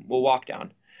away and we'll walk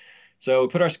down. So we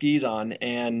put our skis on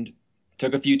and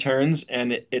took a few turns,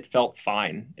 and it felt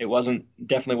fine. It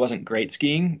definitely wasn't great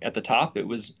skiing at the top. It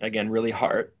was, again, really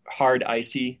hard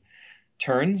icy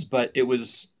turns, but it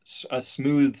was a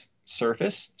smooth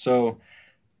surface, so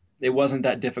it wasn't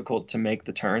that difficult to make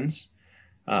the turns.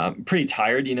 Pretty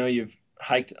tired, you've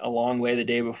hiked a long way the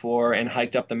day before and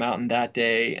hiked up the mountain that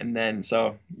day, and then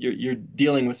so you're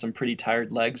dealing with some pretty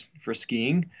tired legs for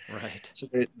skiing. Right. So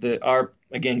our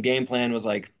game plan was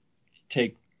like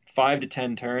take 5 to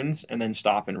 10 turns and then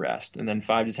stop and rest, and then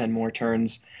 5 to 10 more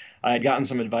turns. I had gotten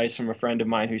some advice from a friend of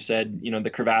mine who said, the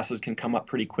crevasses can come up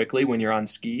pretty quickly when you're on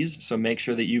skis, so make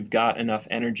sure that you've got enough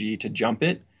energy to jump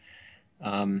it,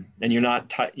 and you're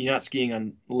not skiing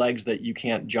on legs that you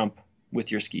can't jump with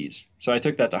your skis. So I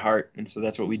took that to heart, and so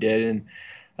that's what we did.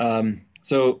 And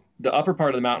so the upper part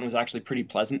of the mountain was actually pretty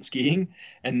pleasant skiing,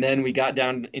 and then we got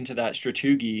down into that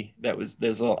Stratugi that was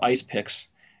those little ice picks,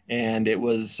 and it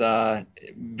was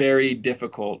very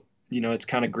difficult. It's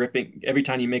kind of gripping. Every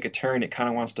time you make a turn, it kind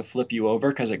of wants to flip you over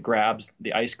because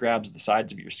the ice grabs the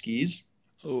sides of your skis.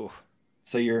 Ooh.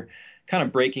 So you're kind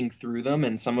of breaking through them,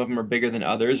 and some of them are bigger than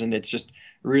others, and it's just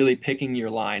really picking your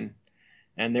line.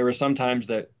 And there were some times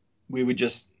that we would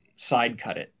just side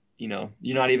cut it. You're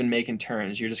not even making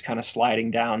turns. You're just kind of sliding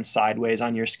down sideways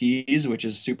on your skis, which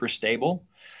is super stable.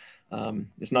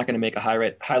 It's not going to make a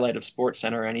highlight of Sports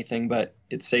Center or anything, but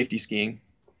it's safety skiing.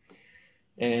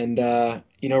 And,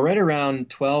 right around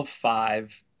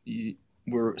 12:05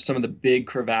 were some of the big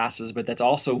crevasses, but that's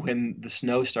also when the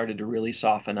snow started to really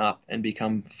soften up and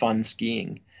become fun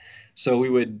skiing. So we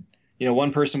would,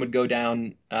 one person would go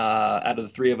down out of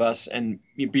the three of us and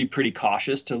be pretty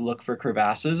cautious to look for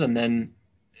crevasses, and then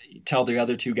tell the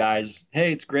other two guys,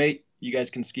 hey, it's great. You guys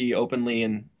can ski openly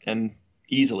and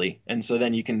easily. And so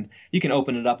then you can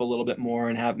open it up a little bit more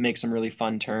and make some really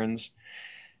fun turns.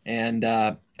 And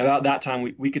about that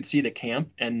time, we could see the camp,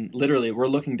 and literally we're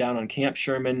looking down on Camp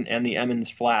Sherman and the Emmons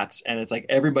Flats, and it's like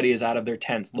everybody is out of their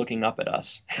tents looking up at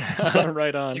us.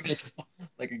 Right on.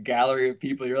 Like a gallery of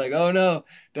people. You're like, oh no,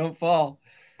 don't fall.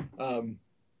 And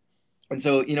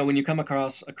so, when you come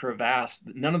across a crevasse,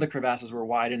 none of the crevasses were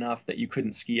wide enough that you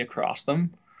couldn't ski across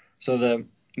them. So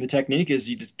the technique is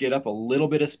you just get up a little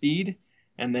bit of speed,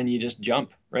 and then you just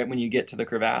jump right when you get to the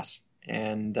crevasse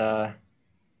and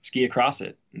ski across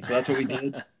it. And so that's what we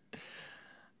did.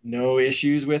 No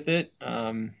issues with it.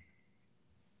 And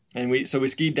we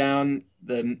skied down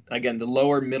the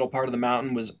lower middle part of the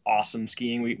mountain was awesome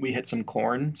skiing. We hit some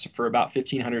corn. So for about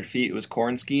 1,500 feet, it was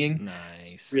corn skiing.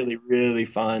 Nice. Really, really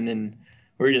fun. And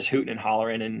we were just hooting and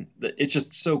hollering. And it's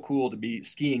just so cool to be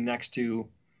skiing next to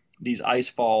these ice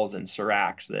falls and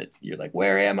seracs that you're like,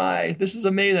 where am I? This is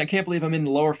amazing. I can't believe I'm in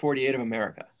the lower 48 of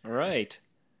America. Right.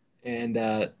 And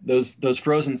those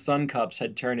frozen sun cups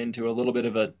had turned into a little bit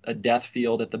of a death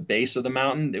field at the base of the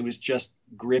mountain. It was just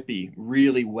grippy,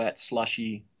 really wet,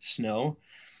 slushy snow,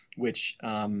 which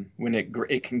when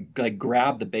it can like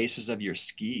grab the bases of your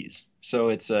skis.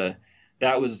 So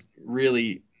that was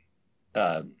really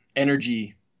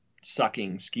energy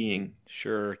sucking skiing.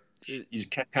 Sure.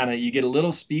 You get a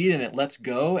little speed and it lets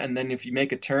go, and then if you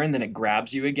make a turn, then it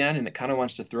grabs you again, and it kind of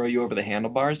wants to throw you over the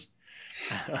handlebars.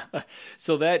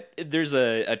 So that there's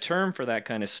a term for that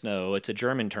kind of snow. It's a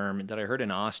German term that I heard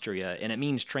in Austria, and it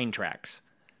means train tracks.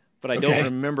 But I don't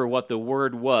remember what the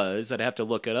word was. I'd have to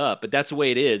look it up. But that's the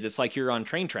way it is. It's like you're on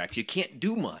train tracks. You can't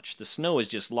do much. The snow is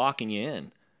just locking you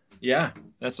in. Yeah,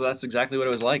 that's exactly what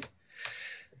it was like.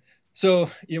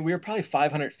 So, we were probably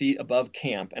 500 feet above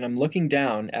camp, and I'm looking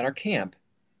down at our camp,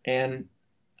 and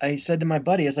I said to my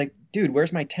buddy, I was like, dude,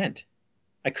 where's my tent?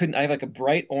 I have like a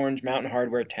bright orange Mountain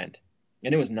Hardwear tent,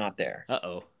 and it was not there.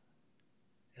 Uh-oh.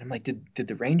 And I'm like, did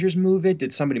the Rangers move it?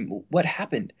 Did somebody move? What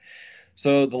happened?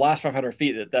 So the last 500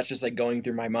 feet, that's just like going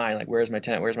through my mind, like, where's my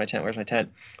tent? Where's my tent? Where's my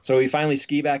tent? So we finally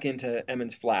ski back into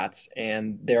Emmons Flats,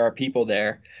 and there are people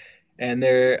there. And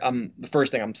the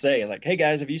first thing I'm saying is like, hey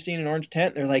guys, have you seen an orange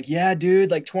tent? They're like, yeah,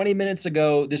 dude, like 20 minutes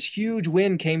ago, this huge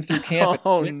wind came through camp.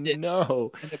 Oh,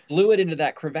 no. And it blew it into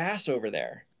that crevasse over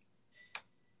there.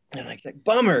 And I'm like,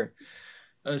 bummer.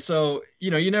 So,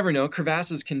 you never know.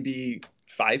 Crevasses can be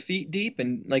 5 feet deep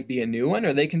and like be a new one,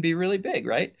 or they can be really big,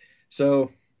 right?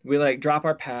 So we like drop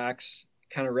our packs,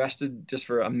 kind of rested just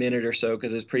for a minute or so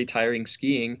because it was pretty tiring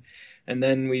skiing. And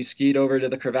then we skied over to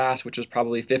the crevasse, which was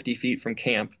probably 50 feet from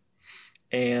camp.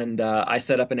 And I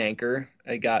set up an anchor.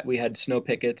 We had snow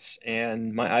pickets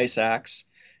and my ice axe,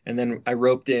 and then I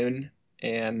roped in,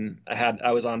 and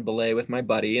I was on belay with my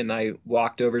buddy, and I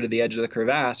walked over to the edge of the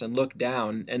crevasse and looked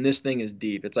down, and this thing is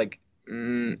deep. It's like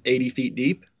 80 feet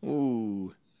deep.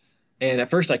 Ooh. And at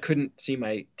first I couldn't see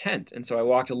my tent, and so I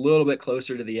walked a little bit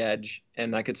closer to the edge,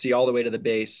 and I could see all the way to the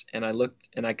base, and I looked,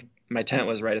 and my tent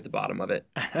was right at the bottom of it.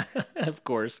 Of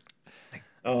course.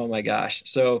 Oh my gosh.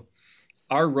 So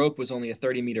our rope was only a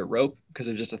 30-meter rope because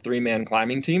it was just a 3-man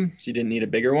climbing team, so you didn't need a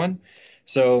bigger one.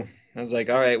 So I was like,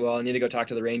 all right, well, I need to go talk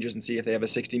to the Rangers and see if they have a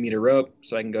 60-meter rope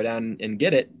so I can go down and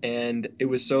get it. And it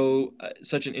was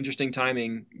such an interesting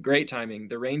timing, great timing.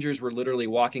 The Rangers were literally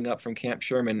walking up from Camp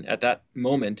Sherman at that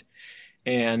moment.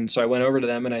 And so I went over to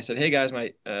them and I said, hey guys,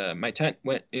 my tent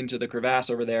went into the crevasse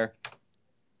over there.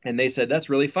 And they said, that's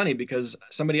really funny because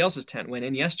somebody else's tent went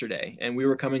in yesterday and we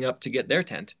were coming up to get their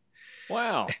tent.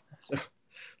 Wow. So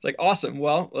it's like, awesome.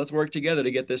 Well, let's work together to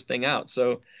get this thing out.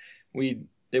 So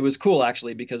it was cool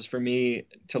actually, because for me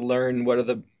to learn what are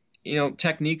the,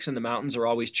 techniques in the mountains are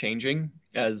always changing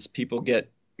as people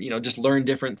get, just learn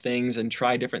different things and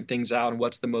try different things out and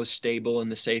what's the most stable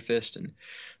and the safest. And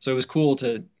so it was cool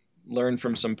to learn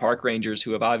from some park rangers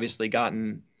who have obviously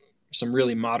gotten some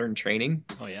really modern training.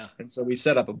 Oh yeah. And so we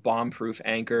set up a bomb-proof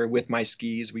anchor with my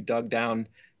skis. We dug down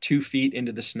 2 feet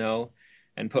into the snow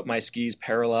and put my skis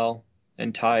parallel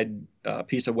and tied a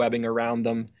piece of webbing around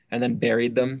them and then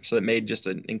buried them. So it made just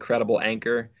an incredible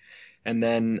anchor. And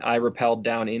then I rappelled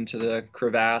down into the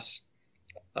crevasse,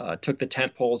 took the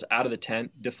tent poles out of the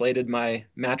tent, deflated my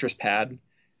mattress pad,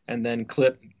 and then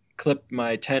clipped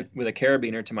my tent with a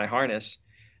carabiner to my harness.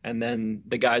 And then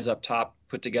the guys up top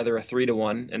put together a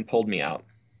 3-to-1 and pulled me out.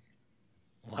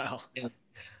 Wow.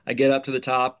 I get up to the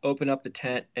top, open up the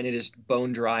tent, and it is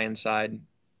bone dry inside.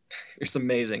 It's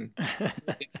amazing.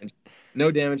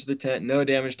 No damage to the tent, no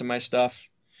damage to my stuff.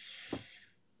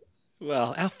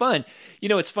 Well, how fun.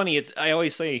 It's funny. I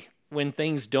always say when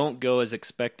things don't go as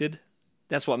expected,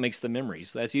 that's what makes the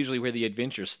memories. That's usually where the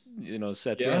adventure,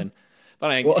 sets in.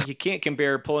 But you can't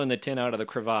compare pulling the tent out of the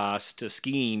crevasse to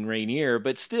skiing Rainier,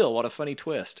 but still, what a funny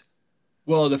twist.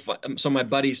 Well, so my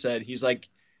buddy said, he's like,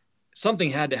 something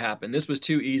had to happen. This was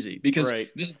too easy because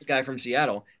This is the guy from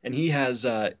Seattle, and he has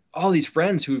all these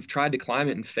friends who've tried to climb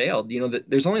it and failed.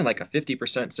 There's only like a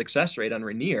 50% success rate on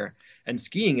Rainier, and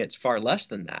skiing it's far less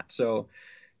than that. So,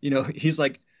 he's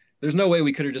like, there's no way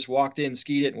we could have just walked in,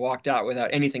 skied it, and walked out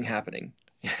without anything happening.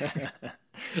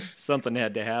 Something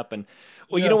had to happen.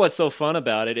 Well, you know what's so fun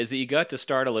about it is that you got to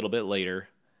start a little bit later,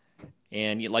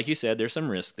 and like you said, there's some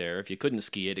risk there. If you couldn't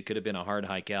ski it, it could have been a hard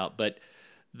hike out, but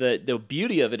the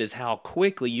beauty of it is how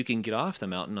quickly you can get off the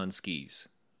mountain on skis.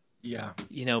 Yeah.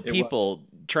 People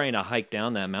trying to hike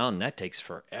down that mountain, that takes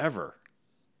forever.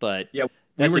 But yeah,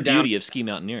 that's the beauty of ski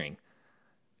mountaineering.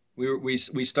 We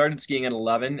started skiing at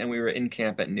 11 and we were in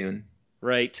camp at noon.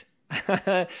 Right.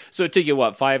 So it took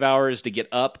you 5 hours to get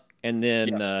up and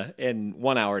then and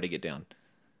 1 hour to get down.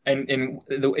 And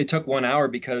it took 1 hour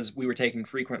because we were taking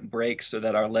frequent breaks so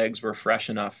that our legs were fresh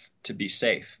enough to be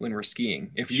safe when we're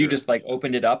skiing. If you just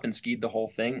opened it up and skied the whole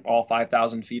thing, all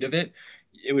 5,000 feet of it,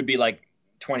 it would be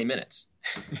 20 minutes.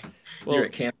 You're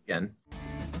at camp again.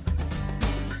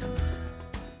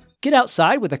 Get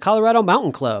outside with the Colorado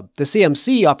Mountain Club. The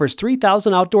CMC offers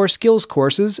 3,000 outdoor skills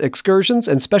courses, excursions,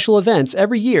 and special events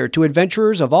every year to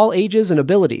adventurers of all ages and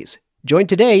abilities. Join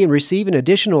today and receive an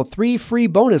additional 3 free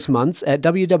bonus months at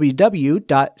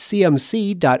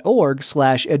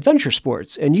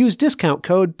www.cmc.org/adventuresports and use discount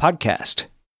code podcast.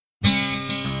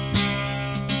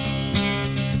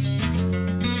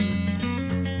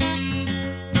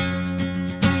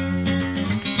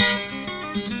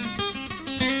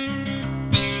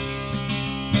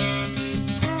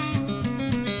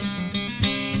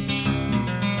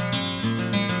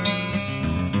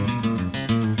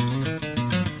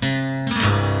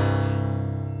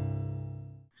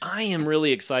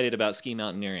 really excited about ski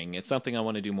mountaineering. It's something I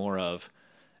want to do more of.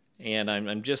 And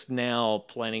I'm just now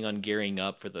planning on gearing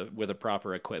up with the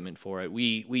proper equipment for it.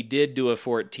 We did do a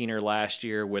 14er last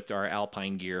year with our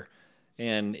alpine gear,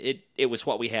 and it was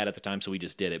what we had at the time, so we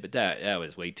just did it. But that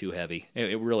was way too heavy.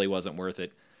 It really wasn't worth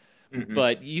it. Mm-mm.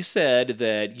 But you said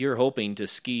that you're hoping to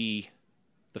ski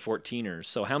the 14ers.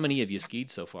 So how many have you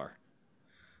skied so far?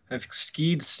 I've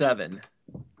skied 7.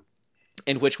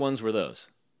 And which ones were those?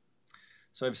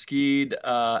 So I've skied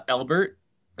Elbert.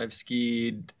 I've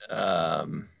skied. They're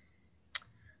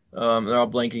all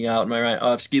blanking out. Am I right?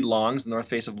 Oh, I've skied Longs, the north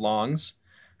face of Longs.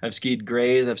 I've skied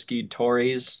Grays. I've skied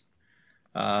Torreys.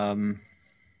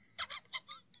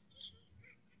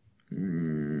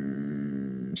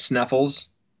 Sneffels.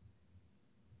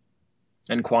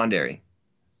 And Quandary.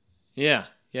 Yeah.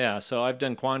 So I've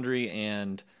done Quandary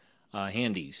and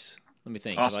Handies. Let me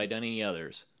think. Awesome. Have I done any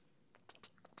others?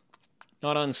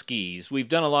 Not on skis. We've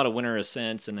done a lot of winter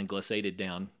ascents and then glissaded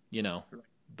down,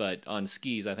 But on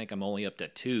skis, I think I'm only up to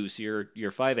 2, so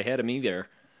you're 5 ahead of me there.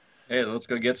 Hey, let's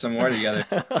go get some more together.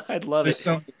 I'd love There's it.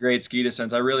 so many great ski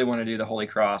descents. I really want to do the Holy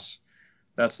Cross.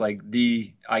 That's like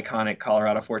the iconic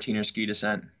Colorado 14er ski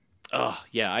descent. Oh,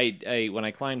 yeah. I when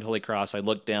I climbed Holy Cross, I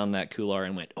looked down that couloir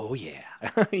and went, oh, yeah.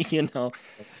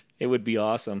 It would be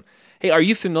awesome. Hey, are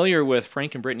you familiar with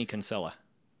Frank and Brittany Kinsella?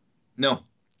 No.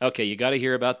 Okay, you got to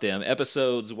hear about them.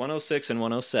 Episodes 106 and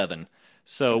 107.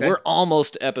 So We're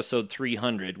almost episode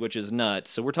 300, which is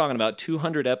nuts. So we're talking about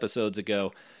 200 episodes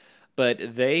ago.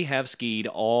 But they have skied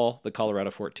all the Colorado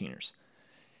 14ers.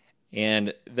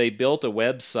 And they built a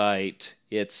website.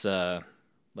 It's,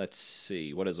 let's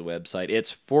see, what is the website?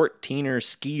 It's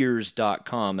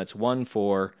 14erskiers.com. That's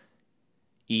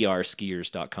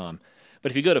 14erskiers.com.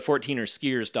 But if you go to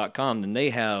 14erskiers.com, then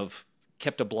they have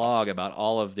kept a blog about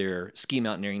all of their ski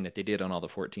mountaineering that they did on all the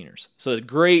 14ers. So it's a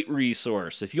great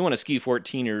resource. If you want to ski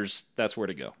 14ers, that's where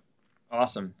to go.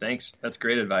 Awesome. Thanks. That's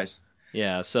great advice.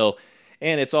 Yeah. So,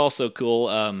 and it's also cool.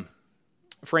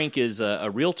 Frank is a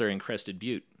realtor in Crested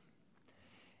Butte.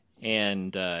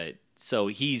 And so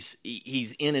he's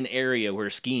in an area where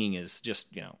skiing is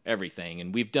just, everything.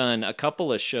 And we've done a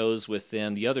couple of shows with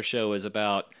them. The other show is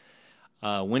about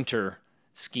winter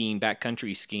skiing,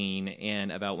 backcountry skiing,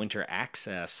 and about winter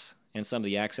access and some of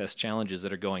the access challenges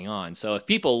that are going on. So if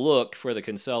people look for the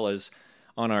Kinsellas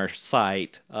on our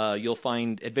site, you'll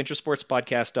find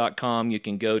adventuresportspodcast.com. You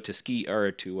can go to ski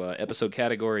or to episode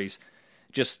categories,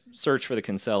 just search for the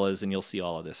Kinsellas, and you'll see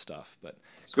all of this stuff. But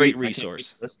Sweet. Great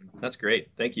resource. That's great.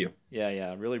 Thank you.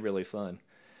 Yeah, really, really fun.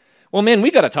 Well, man,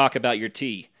 we got to talk about your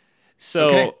tea.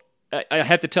 So I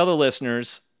have to tell the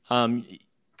listeners,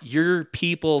 your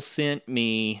people sent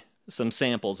me some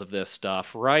samples of this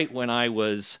stuff right when I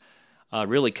was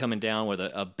really coming down with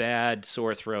a bad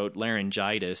sore throat,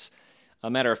 laryngitis. A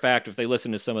matter of fact, if they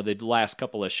listen to some of the last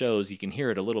couple of shows, you can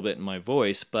hear it a little bit in my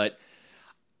voice. But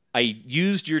I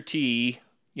used your tea,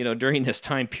 during this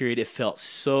time period. It felt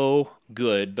so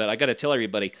good. But I got to tell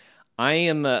everybody, I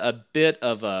am a bit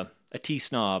of a tea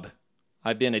snob.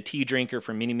 I've been a tea drinker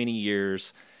for many, many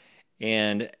years.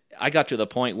 And I got to the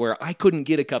point where I couldn't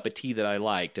get a cup of tea that I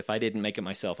liked if I didn't make it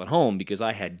myself at home because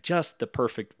I had just the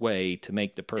perfect way to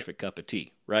make the perfect cup of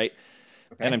tea, right?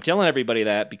 Okay. And I'm telling everybody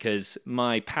that because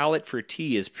my palate for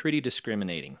tea is pretty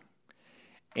discriminating.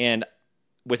 And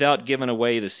without giving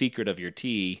away the secret of your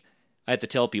tea, I have to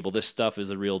tell people this stuff is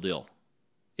a real deal.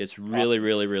 It's really, awesome.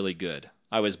 Really, really good.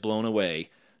 I was blown away.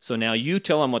 So now you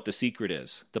tell them what the secret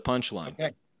is, the punchline.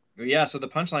 Okay. Yeah, so the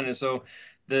punchline is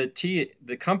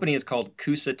the company is called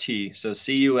Coosa Tea, so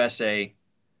CUSA,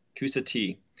 Coosa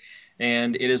Tea,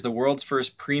 and it is the world's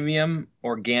first premium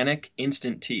organic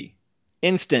instant tea.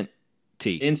 Instant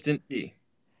tea.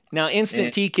 Now,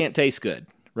 tea can't taste good,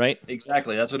 right?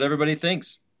 Exactly. That's what everybody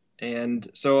thinks. And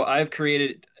so I've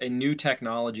created a new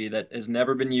technology that has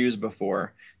never been used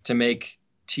before to make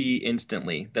tea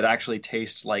instantly that actually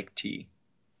tastes like tea.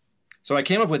 So I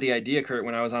came up with the idea, Kurt,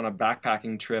 when I was on a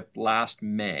backpacking trip last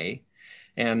May.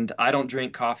 And I don't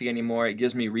drink coffee anymore. It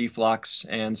gives me reflux.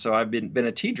 And so I've been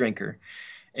a tea drinker.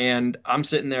 And I'm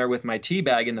sitting there with my tea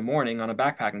bag in the morning on a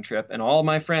backpacking trip. And all of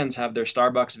my friends have their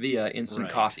Starbucks Via instant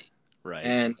coffee. Right.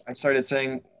 And I started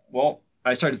thinking,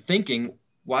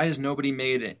 why has nobody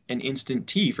made an instant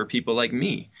tea for people like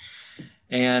me?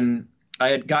 And I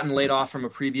had gotten laid off from a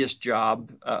previous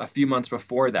job a few months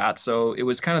before that. So it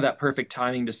was kind of that perfect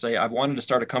timing to say I wanted to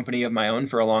start a company of my own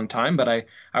for a long time, but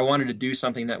I wanted to do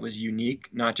something that was unique,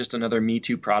 not just another Me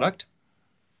Too product.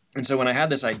 And so when I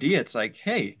had this idea, it's like,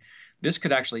 hey, this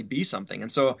could actually be something.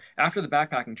 And so after the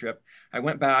backpacking trip, I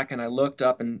went back and I looked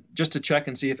up and just to check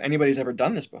and see if anybody's ever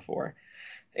done this before.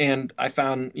 And I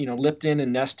found, Lipton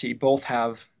and Nestea both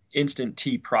have instant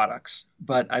tea products,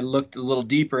 but I looked a little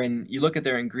deeper and you look at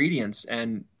their ingredients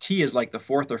and tea is like the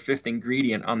fourth or fifth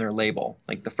ingredient on their label.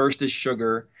 Like the first is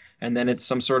sugar, and then it's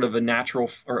some sort of a natural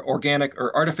or organic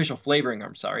or artificial flavoring,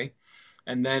 I'm sorry.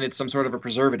 And then it's some sort of a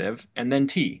preservative, and then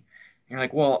tea. And you're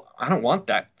like, well, I don't want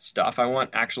that stuff. I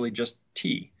want actually just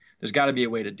tea. There's got to be a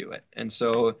way to do it. And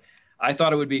so I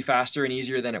thought it would be faster and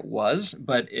easier than it was,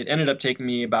 but it ended up taking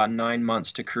me about 9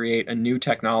 months to create a new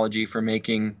technology for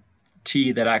making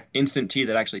instant tea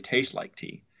that actually tastes like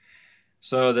tea.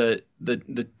 So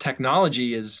the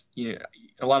technology is,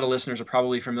 a lot of listeners are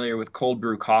probably familiar with cold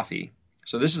brew coffee.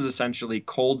 So this is essentially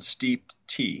cold steeped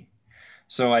tea.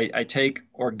 So I take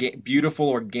beautiful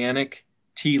organic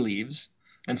tea leaves,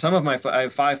 and I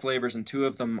have 5 flavors, and 2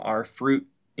 of them are fruit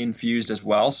infused as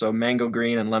well. So mango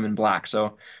green and lemon black.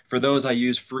 So for those, I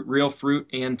use real fruit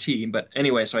and tea. But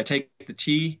anyway, so I take the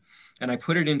tea and I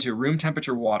put it into room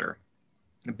temperature water,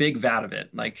 a big vat of it,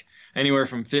 like anywhere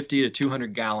from 50 to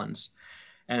 200 gallons.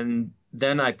 And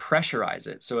then I pressurize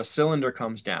it. So a cylinder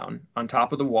comes down on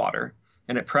top of the water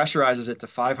and it pressurizes it to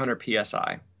 500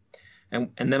 PSI.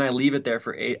 And then I leave it there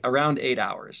for around 8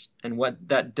 hours. And what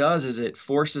that does is it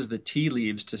forces the tea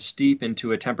leaves to steep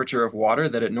into a temperature of water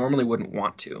that it normally wouldn't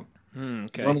want to.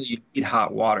 Okay. Normally you need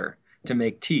hot water to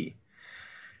make tea.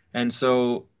 And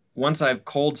so once I've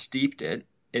cold steeped it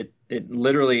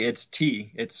literally, it's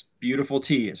tea. It's beautiful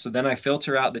tea. So then I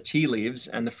filter out the tea leaves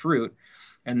and the fruit,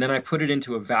 and then I put it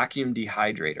into a vacuum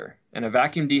dehydrator. And a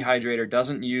vacuum dehydrator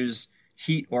doesn't use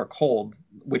heat or cold,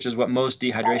 which is what most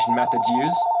dehydration methods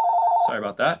use. Sorry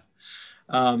about that.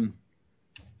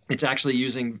 It's actually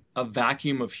using a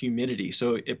vacuum of humidity.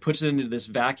 So it puts it into this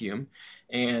vacuum,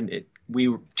 and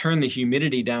we turn the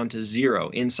humidity down to 0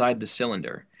 inside the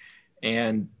cylinder.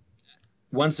 And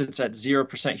once it's at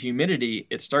 0% humidity,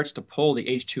 it starts to pull the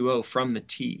H2O from the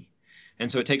tea.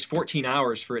 And so it takes 14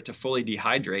 hours for it to fully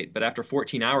dehydrate. But after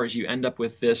 14 hours, you end up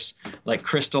with this like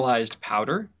crystallized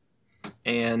powder.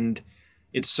 And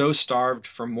it's so starved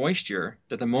for moisture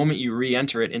that the moment you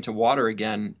re-enter it into water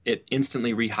again, it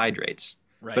instantly rehydrates.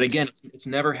 Right. But again, it's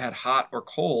never had hot or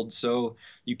cold. So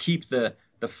you keep the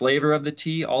flavor of the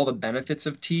tea, all the benefits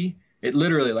of tea. It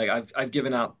literally, like I've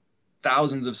given out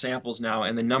thousands of samples now,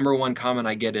 and the number one comment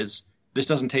I get is, this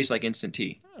doesn't taste like instant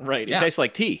tea. Right. It tastes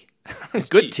like tea. It's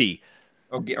good tea.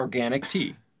 Organic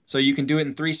tea. So you can do it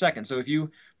in 3 seconds. So if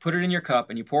you put it in your cup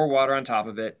and you pour water on top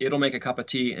of it, it'll make a cup of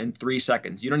tea in 3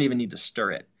 seconds. You don't even need to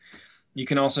stir it. You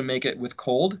can also make it with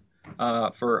cold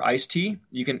for iced tea.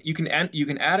 You can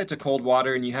add it to cold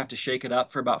water, and you have to shake it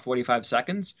up for about 45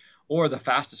 seconds. Or the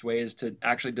fastest way is to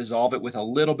actually dissolve it with a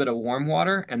little bit of warm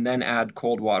water and then add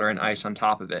cold water and ice on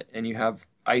top of it. And you have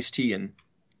iced tea in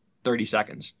 30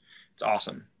 seconds. It's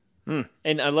awesome.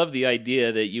 And I love the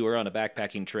idea that you were on a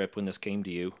backpacking trip when this came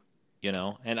to you,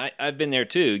 and I've been there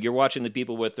too. You're watching the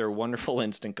people with their wonderful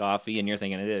instant coffee, and you're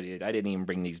thinking, I didn't even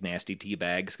bring these nasty tea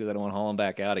bags because I don't want to haul them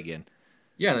back out again.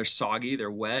 Yeah, they're soggy, they're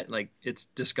wet. Like, it's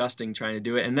disgusting trying to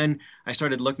do it. And then I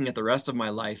started looking at the rest of my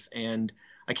life, and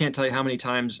I can't tell you how many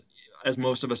times, as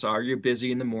most of us are, you're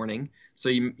busy in the morning. So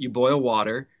you boil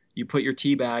water, you put your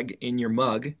tea bag in your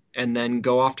mug, and then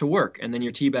go off to work. And then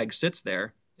your tea bag sits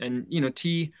there. And,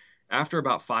 tea, after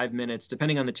about 5 minutes,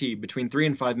 depending on the tea, between 3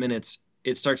 and 5 minutes,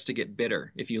 it starts to get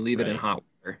bitter if you leave it in hot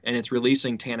water. And it's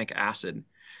releasing tannic acid.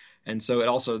 And so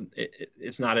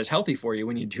it's not as healthy for you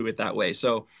when you do it that way.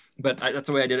 So, but that's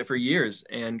the way I did it for years.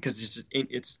 And because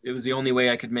it was the only way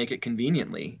I could make it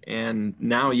conveniently. And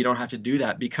now you don't have to do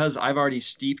that because I've already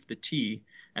steeped the tea,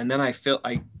 and then I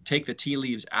take the tea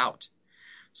leaves out.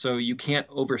 So you can't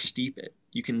over steep it.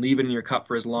 You can leave it in your cup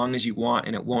for as long as you want,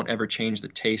 and it won't ever change the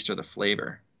taste or the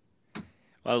flavor.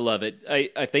 I love it.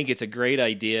 I think it's a great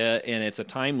idea, and it's a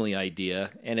timely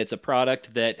idea, and it's a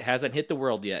product that hasn't hit the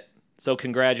world yet. So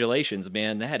congratulations,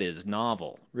 man. That is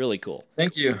novel. Really cool.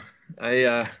 Thank you.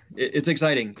 It's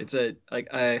exciting.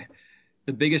 The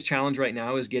biggest challenge right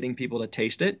now is getting people to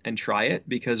taste it and try it,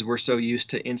 because we're so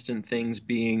used to instant things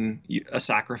being a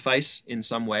sacrifice in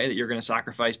some way, that you're going to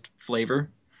sacrifice flavor.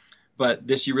 But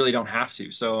this, you really don't have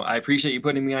to. So I appreciate you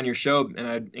putting me on your show, and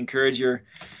I'd encourage your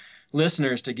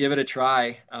listeners to give it a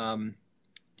try. Do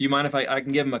you mind if I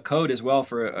can give them a code as well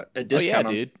for a discount?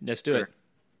 Oh, yeah, dude. Let's do it.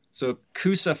 So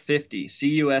CUSA50,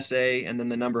 CUSA, and then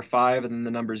the number 5, and then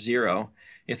the number 0.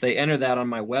 If they enter that on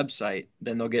my website,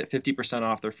 then they'll get 50%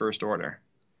 off their first order.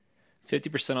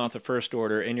 50% off the first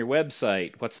order. And your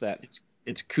website, what's that?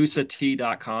 It's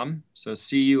CUSAtea.com. So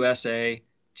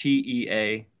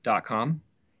CUSATEA.com.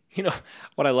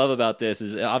 What I love about this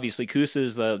is obviously CUSA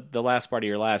is the last part of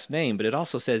your last name, but it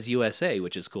also says USA,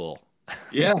 which is cool.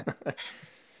 Yeah.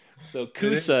 So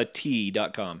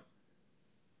KUSAT.com.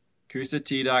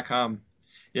 KUSAT.com.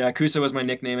 Yeah, Kusa was my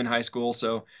nickname in high school,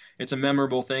 so it's a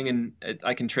memorable thing, and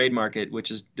I can trademark it,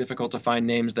 which is difficult to find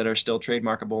names that are still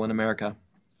trademarkable in America.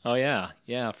 Oh, yeah.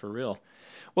 Yeah, for real.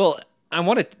 Well, I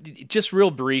want to, just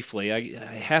real briefly, I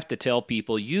have to tell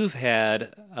people you've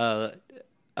had a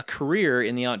career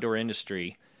in the outdoor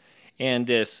industry, and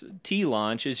this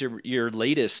T-Launch is your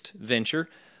latest venture,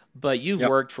 but you've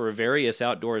worked for various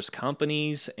outdoors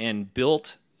companies and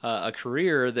built a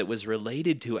career that was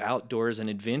related to outdoors and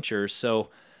adventure. So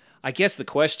I guess the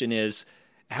question is,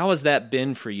 how has that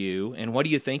been for you, and what do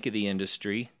you think of the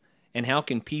industry, and how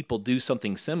can people do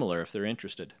something similar if they're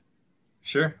interested?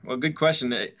 Sure. Well, good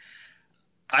question.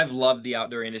 I've loved the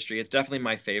outdoor industry. It's definitely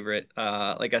my favorite.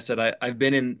 Like I said, I've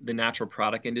been in the natural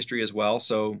product industry as well.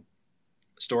 So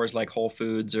stores like Whole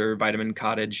Foods or Vitamin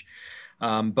Cottage.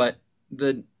 But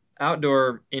the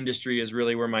outdoor industry is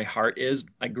really where my heart is.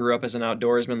 I grew up as an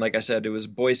outdoorsman. Like I said, it was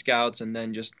Boy Scouts, and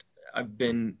then just I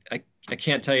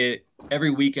can't tell you, every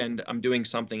weekend I'm doing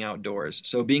something outdoors.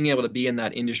 So being able to be in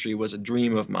that industry was a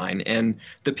dream of mine. And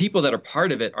the people that are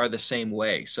part of it are the same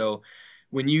way. So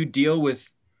when you deal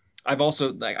with,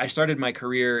 I started my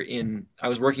career I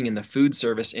was working in the food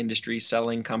service industry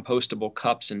selling compostable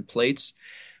cups and plates,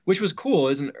 which was cool.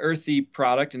 It's an earthy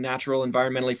product, a natural,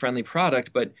 environmentally friendly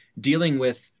product, but dealing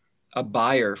with a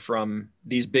buyer from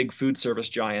these big food service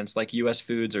giants like US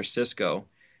Foods or Cisco,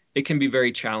 it can be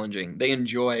very challenging. They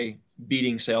enjoy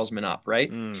beating salesmen up,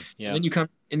 right? Yeah. And then you come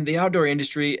into the outdoor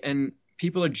industry and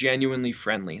people are genuinely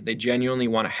friendly. They genuinely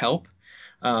want to help.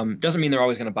 Doesn't mean they're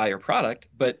always going to buy your product,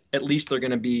 but at least they're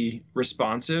going to be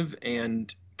responsive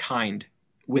and kind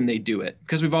when they do it,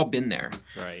 because we've all been there.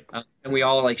 Right. And we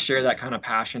all share that kind of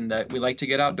passion that we like to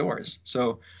get outdoors.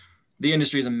 So the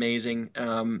industry is amazing.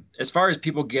 As far as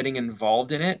people getting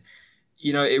involved in it,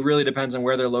 it really depends on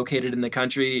where they're located in the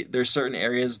country. There's certain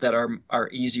areas that are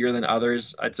easier than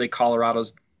others. I'd say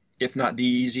Colorado's, if not the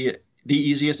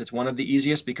easiest, it's one of the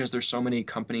easiest because there's so many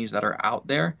companies that are out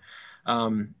there.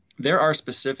 There are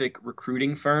specific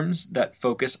recruiting firms that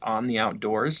focus on the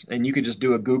outdoors, and you could just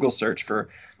do a Google search for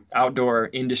outdoor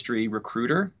industry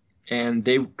recruiter, and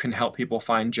they can help people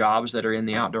find jobs that are in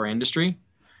the outdoor industry.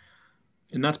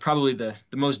 And that's probably the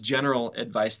most general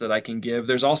advice that I can give.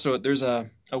 There's a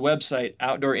website,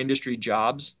 Outdoor Industry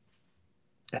Jobs.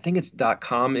 I think it's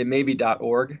 .com. It may be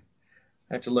 .org.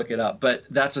 I have to look it up. But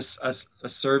that's a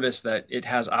service that it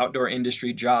has outdoor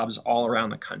industry jobs all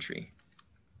around the country.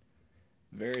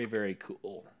 Very, very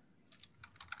cool.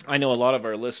 I know a lot of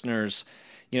our listeners,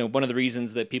 one of the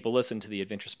reasons that people listen to the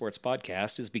Adventure Sports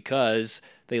Podcast is because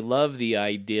they love the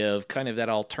idea of kind of that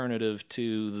alternative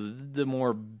to the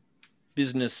more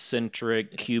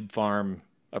business-centric cube farm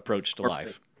approach to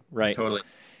life, right? Totally.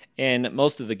 And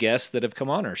most of the guests that have come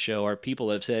on our show are people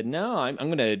that have said, no, I'm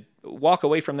going to walk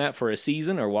away from that for a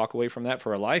season or walk away from that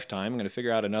for a lifetime. I'm going to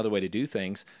figure out another way to do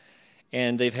things.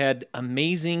 And they've had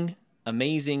amazing,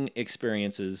 amazing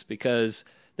experiences because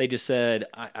they just said,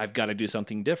 I've got to do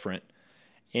something different.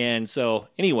 And so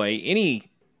anyway,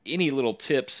 any little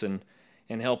tips and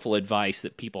helpful advice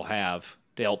that people have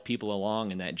to help people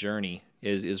along in that journey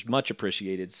is much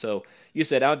appreciated. So you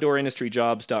said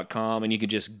outdoorindustryjobs.com, and you can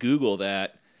just Google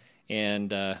that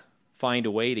and find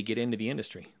a way to get into the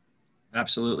industry.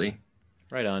 Absolutely.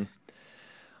 Right on.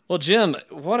 Well, Jim,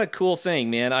 what a cool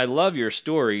thing, man. I love your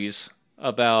stories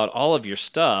about all of your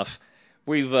stuff.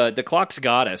 The clock's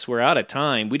got us. We're out of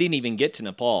time. We didn't even get to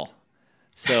Nepal.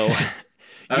 So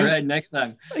all right, next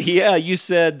time. Yeah, you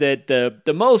said that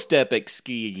the most epic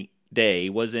ski day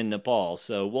was in Nepal,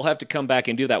 so we'll have to come back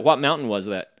and do that. What mountain was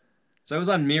that? So I was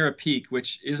on Mira Peak,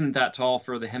 which isn't that tall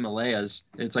for the Himalayas.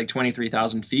 It's like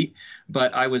 23,000 feet.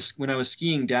 But when I was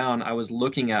skiing down, I was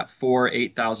looking at 4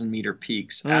 8,000-meter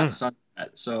peaks at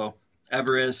sunset. So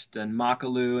Everest and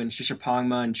Makalu and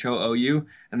Shishapangma and Cho Oyu,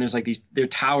 and they're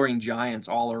towering giants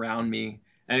all around me.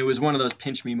 And it was one of those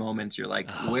pinch me moments. You're like,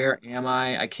 where am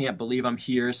I? I can't believe I'm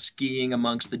here skiing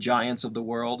amongst the giants of the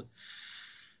world.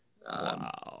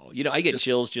 Wow. I get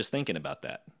chills just thinking about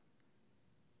that.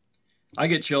 I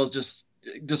get chills just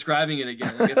describing it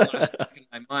again. I get flashes back in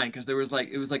my mind because it was like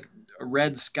a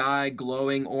red sky,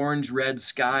 glowing orange red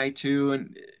sky too,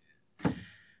 and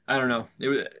I don't know.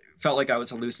 It felt like I was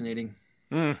hallucinating.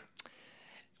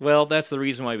 Well, that's the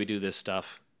reason why we do this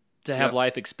stuff, to have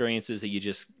life experiences that you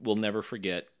just will never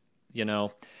forget.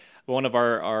 One of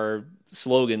our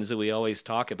slogans that we always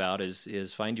talk about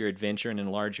is find your adventure and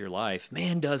enlarge your life.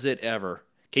 Man, does it ever.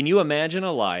 Can you imagine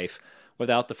a life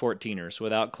without the 14ers,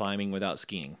 without climbing, without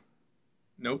skiing?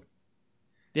 Nope.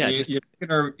 Yeah, you're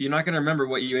not going to remember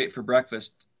what you ate for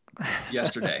breakfast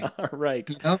yesterday. Right.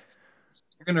 You know,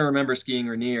 you're going to remember skiing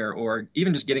Rainier, or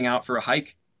even just getting out for a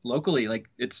hike locally. Like,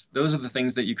 those are the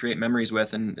things that you create memories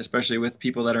with, and especially with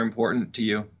people that are important to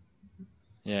you.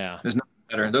 Yeah. There's nothing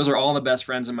better. Those are all the best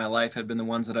friends in my life, have been the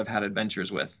ones that I've had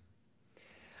adventures with.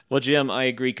 Well, Jim, I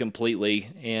agree completely,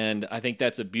 and I think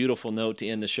that's a beautiful note to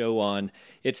end the show on.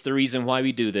 It's the reason why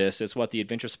we do this. It's what the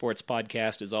Adventure Sports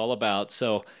Podcast is all about.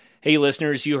 So, hey,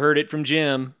 listeners, you heard it from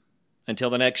Jim. Until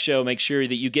the next show, make sure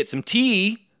that you get some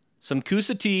tea, some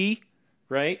Coosa tea,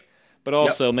 right? But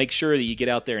also make sure that you get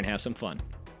out there and have some fun.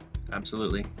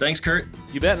 Absolutely. Thanks, Kurt.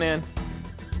 You bet, man.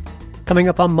 Coming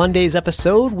up on Monday's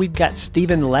episode, we've got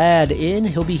Stephen Ladd in.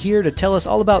 He'll be here to tell us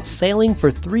all about sailing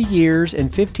for 3 years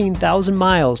and 15,000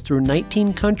 miles through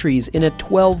 19 countries in a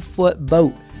 12-foot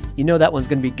boat. You know that one's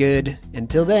going to be good.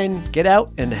 Until then, get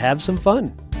out and have some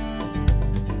fun.